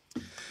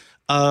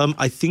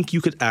 I think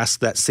you could ask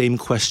that same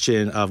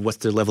question of what's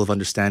their level of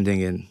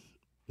understanding in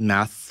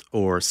math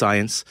or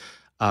science.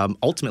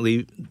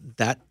 Ultimately,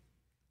 that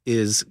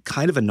is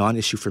kind of a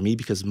non-issue for me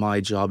because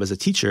my job as a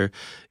teacher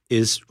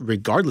is,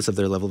 regardless of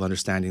their level of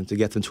understanding, to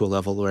get them to a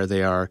level where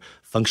they are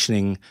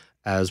functioning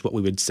as what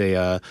we would say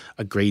a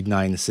grade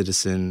 9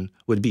 citizen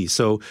would be.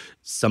 So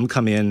some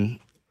come in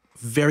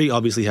very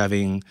obviously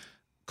having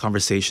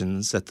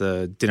conversations at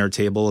the dinner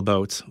table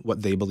about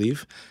what they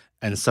believe.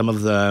 And some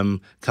of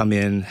them come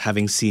in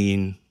having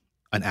seen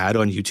an ad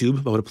on YouTube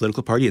about a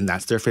political party, and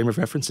that's their frame of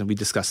reference, and we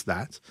discuss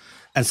that.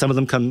 And some of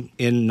them come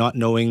in not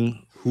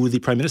knowing who the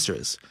prime minister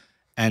is.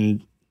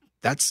 And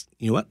that's,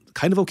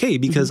 kind of okay,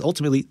 because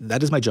ultimately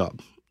that is my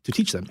job, to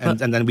teach them.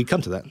 And then we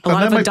come to that. A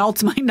lot of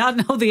adults might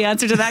not know the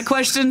answer to that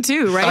question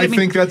too, right? I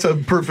think that's a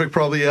perfect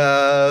probably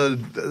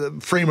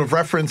frame of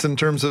reference in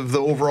terms of the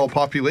overall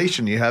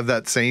population. You have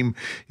that same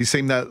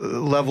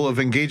level of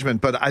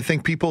engagement. But I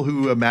think people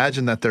who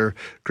imagine that their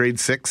grade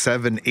 6,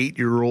 7,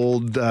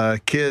 8-year-old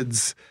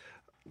kids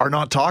are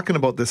not talking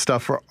about this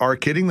stuff are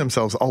kidding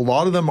themselves. A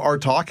lot of them are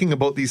talking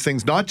about these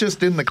things, not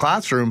just in the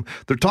classroom.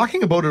 They're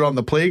talking about it on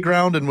the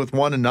playground and with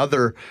one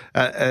another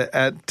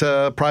at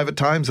private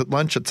times, at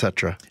lunch,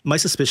 etc. My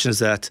suspicion is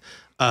that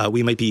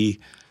we might be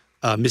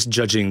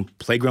misjudging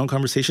playground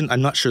conversation.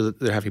 I'm not sure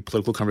that they're having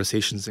political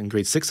conversations in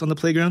grade 6 on the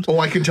playground. Oh,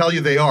 I can tell you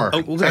they are.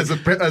 Oh, okay. As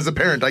a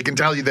parent, I can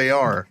tell you they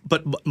are.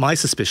 But my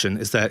suspicion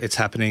is that it's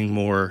happening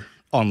more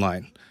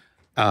online.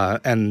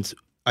 And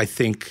I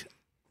think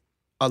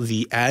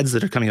the ads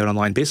that are coming out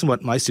online, based on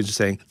what my students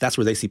are saying, that's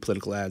where they see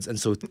political ads. And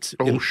so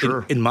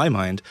in my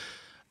mind,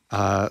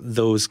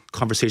 those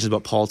conversations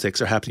about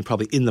politics are happening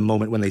probably in the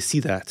moment when they see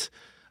that,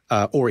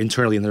 or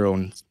internally in their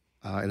own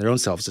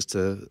selves, just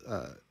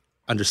to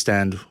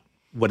understand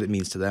what it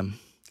means to them.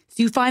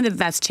 Do you find that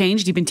that's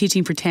changed? You've been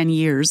teaching for 10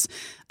 years,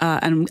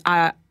 and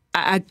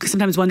I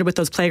sometimes wonder with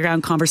those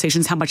playground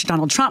conversations how much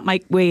Donald Trump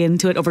might weigh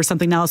into it over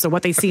something else or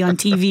what they see on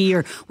TV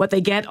or what they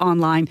get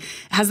online.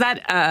 Has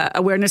that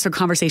awareness or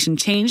conversation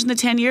changed in the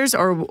 10 years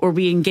or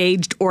we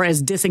engaged or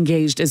as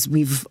disengaged as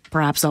we've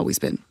perhaps always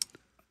been?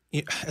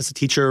 As a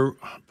teacher,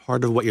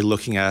 part of what you're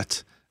looking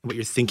at, what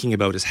you're thinking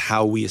about is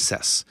how we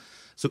assess.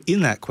 So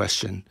in that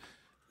question,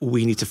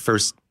 we need to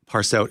first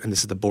parse out, and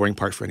this is the boring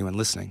part for anyone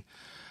listening,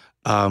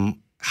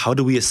 how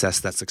do we assess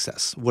that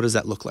success? What does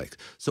that look like?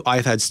 So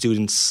I've had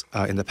students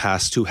in the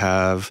past who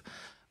have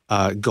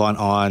gone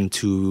on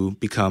to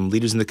become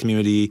leaders in the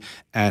community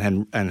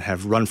and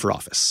have run for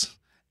office.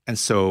 And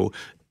so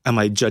am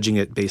I judging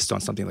it based on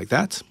something like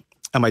that?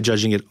 Am I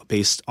judging it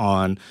based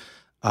on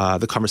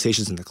the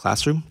conversations in the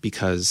classroom?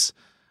 Because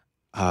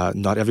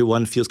not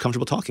everyone feels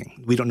comfortable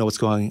talking. We don't know what's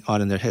going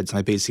on in their heads. Am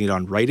I basing it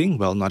on writing?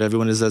 Well, not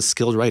everyone is a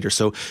skilled writer.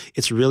 So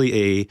it's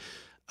really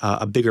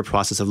a bigger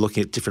process of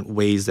looking at different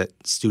ways that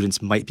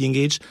students might be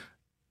engaged.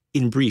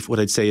 In brief, what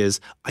I'd say is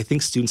I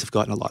think students have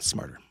gotten a lot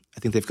smarter. I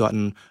think they've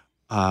gotten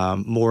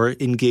more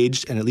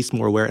engaged and at least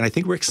more aware. And I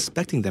think we're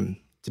expecting them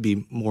to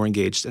be more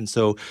engaged. And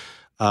so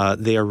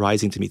they are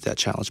rising to meet that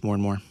challenge more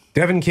and more.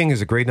 Devin King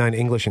is a grade 9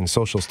 English and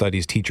Social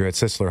Studies teacher at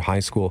Sisler High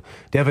School.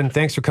 Devin,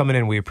 thanks for coming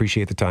in. We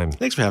appreciate the time.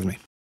 Thanks for having me.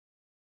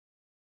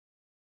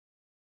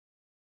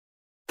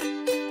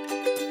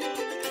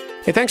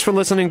 Hey, thanks for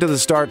listening to the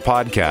Start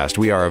Podcast.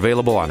 We are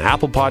available on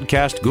Apple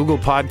Podcast, Google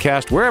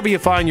Podcast, wherever you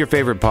find your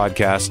favorite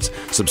podcasts.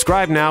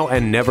 Subscribe now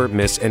and never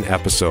miss an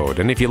episode.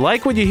 And if you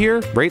like what you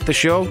hear, rate the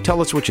show,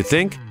 tell us what you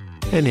think,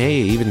 and hey,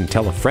 even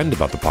tell a friend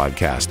about the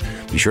podcast.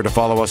 Be sure to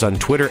follow us on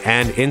Twitter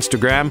and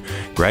Instagram.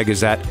 Greg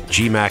is at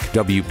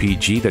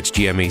GMACWPG, that's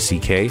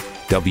GMACK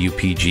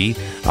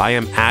WPG. I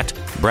am at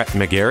Brett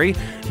McGarry,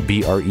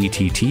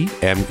 BRETTMEGARRY.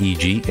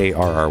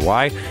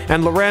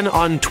 And Loren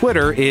on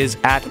Twitter is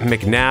at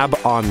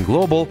McNabb on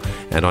Global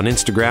and on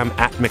Instagram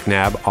at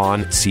McNabb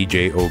on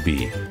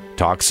CJOB.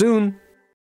 Talk soon.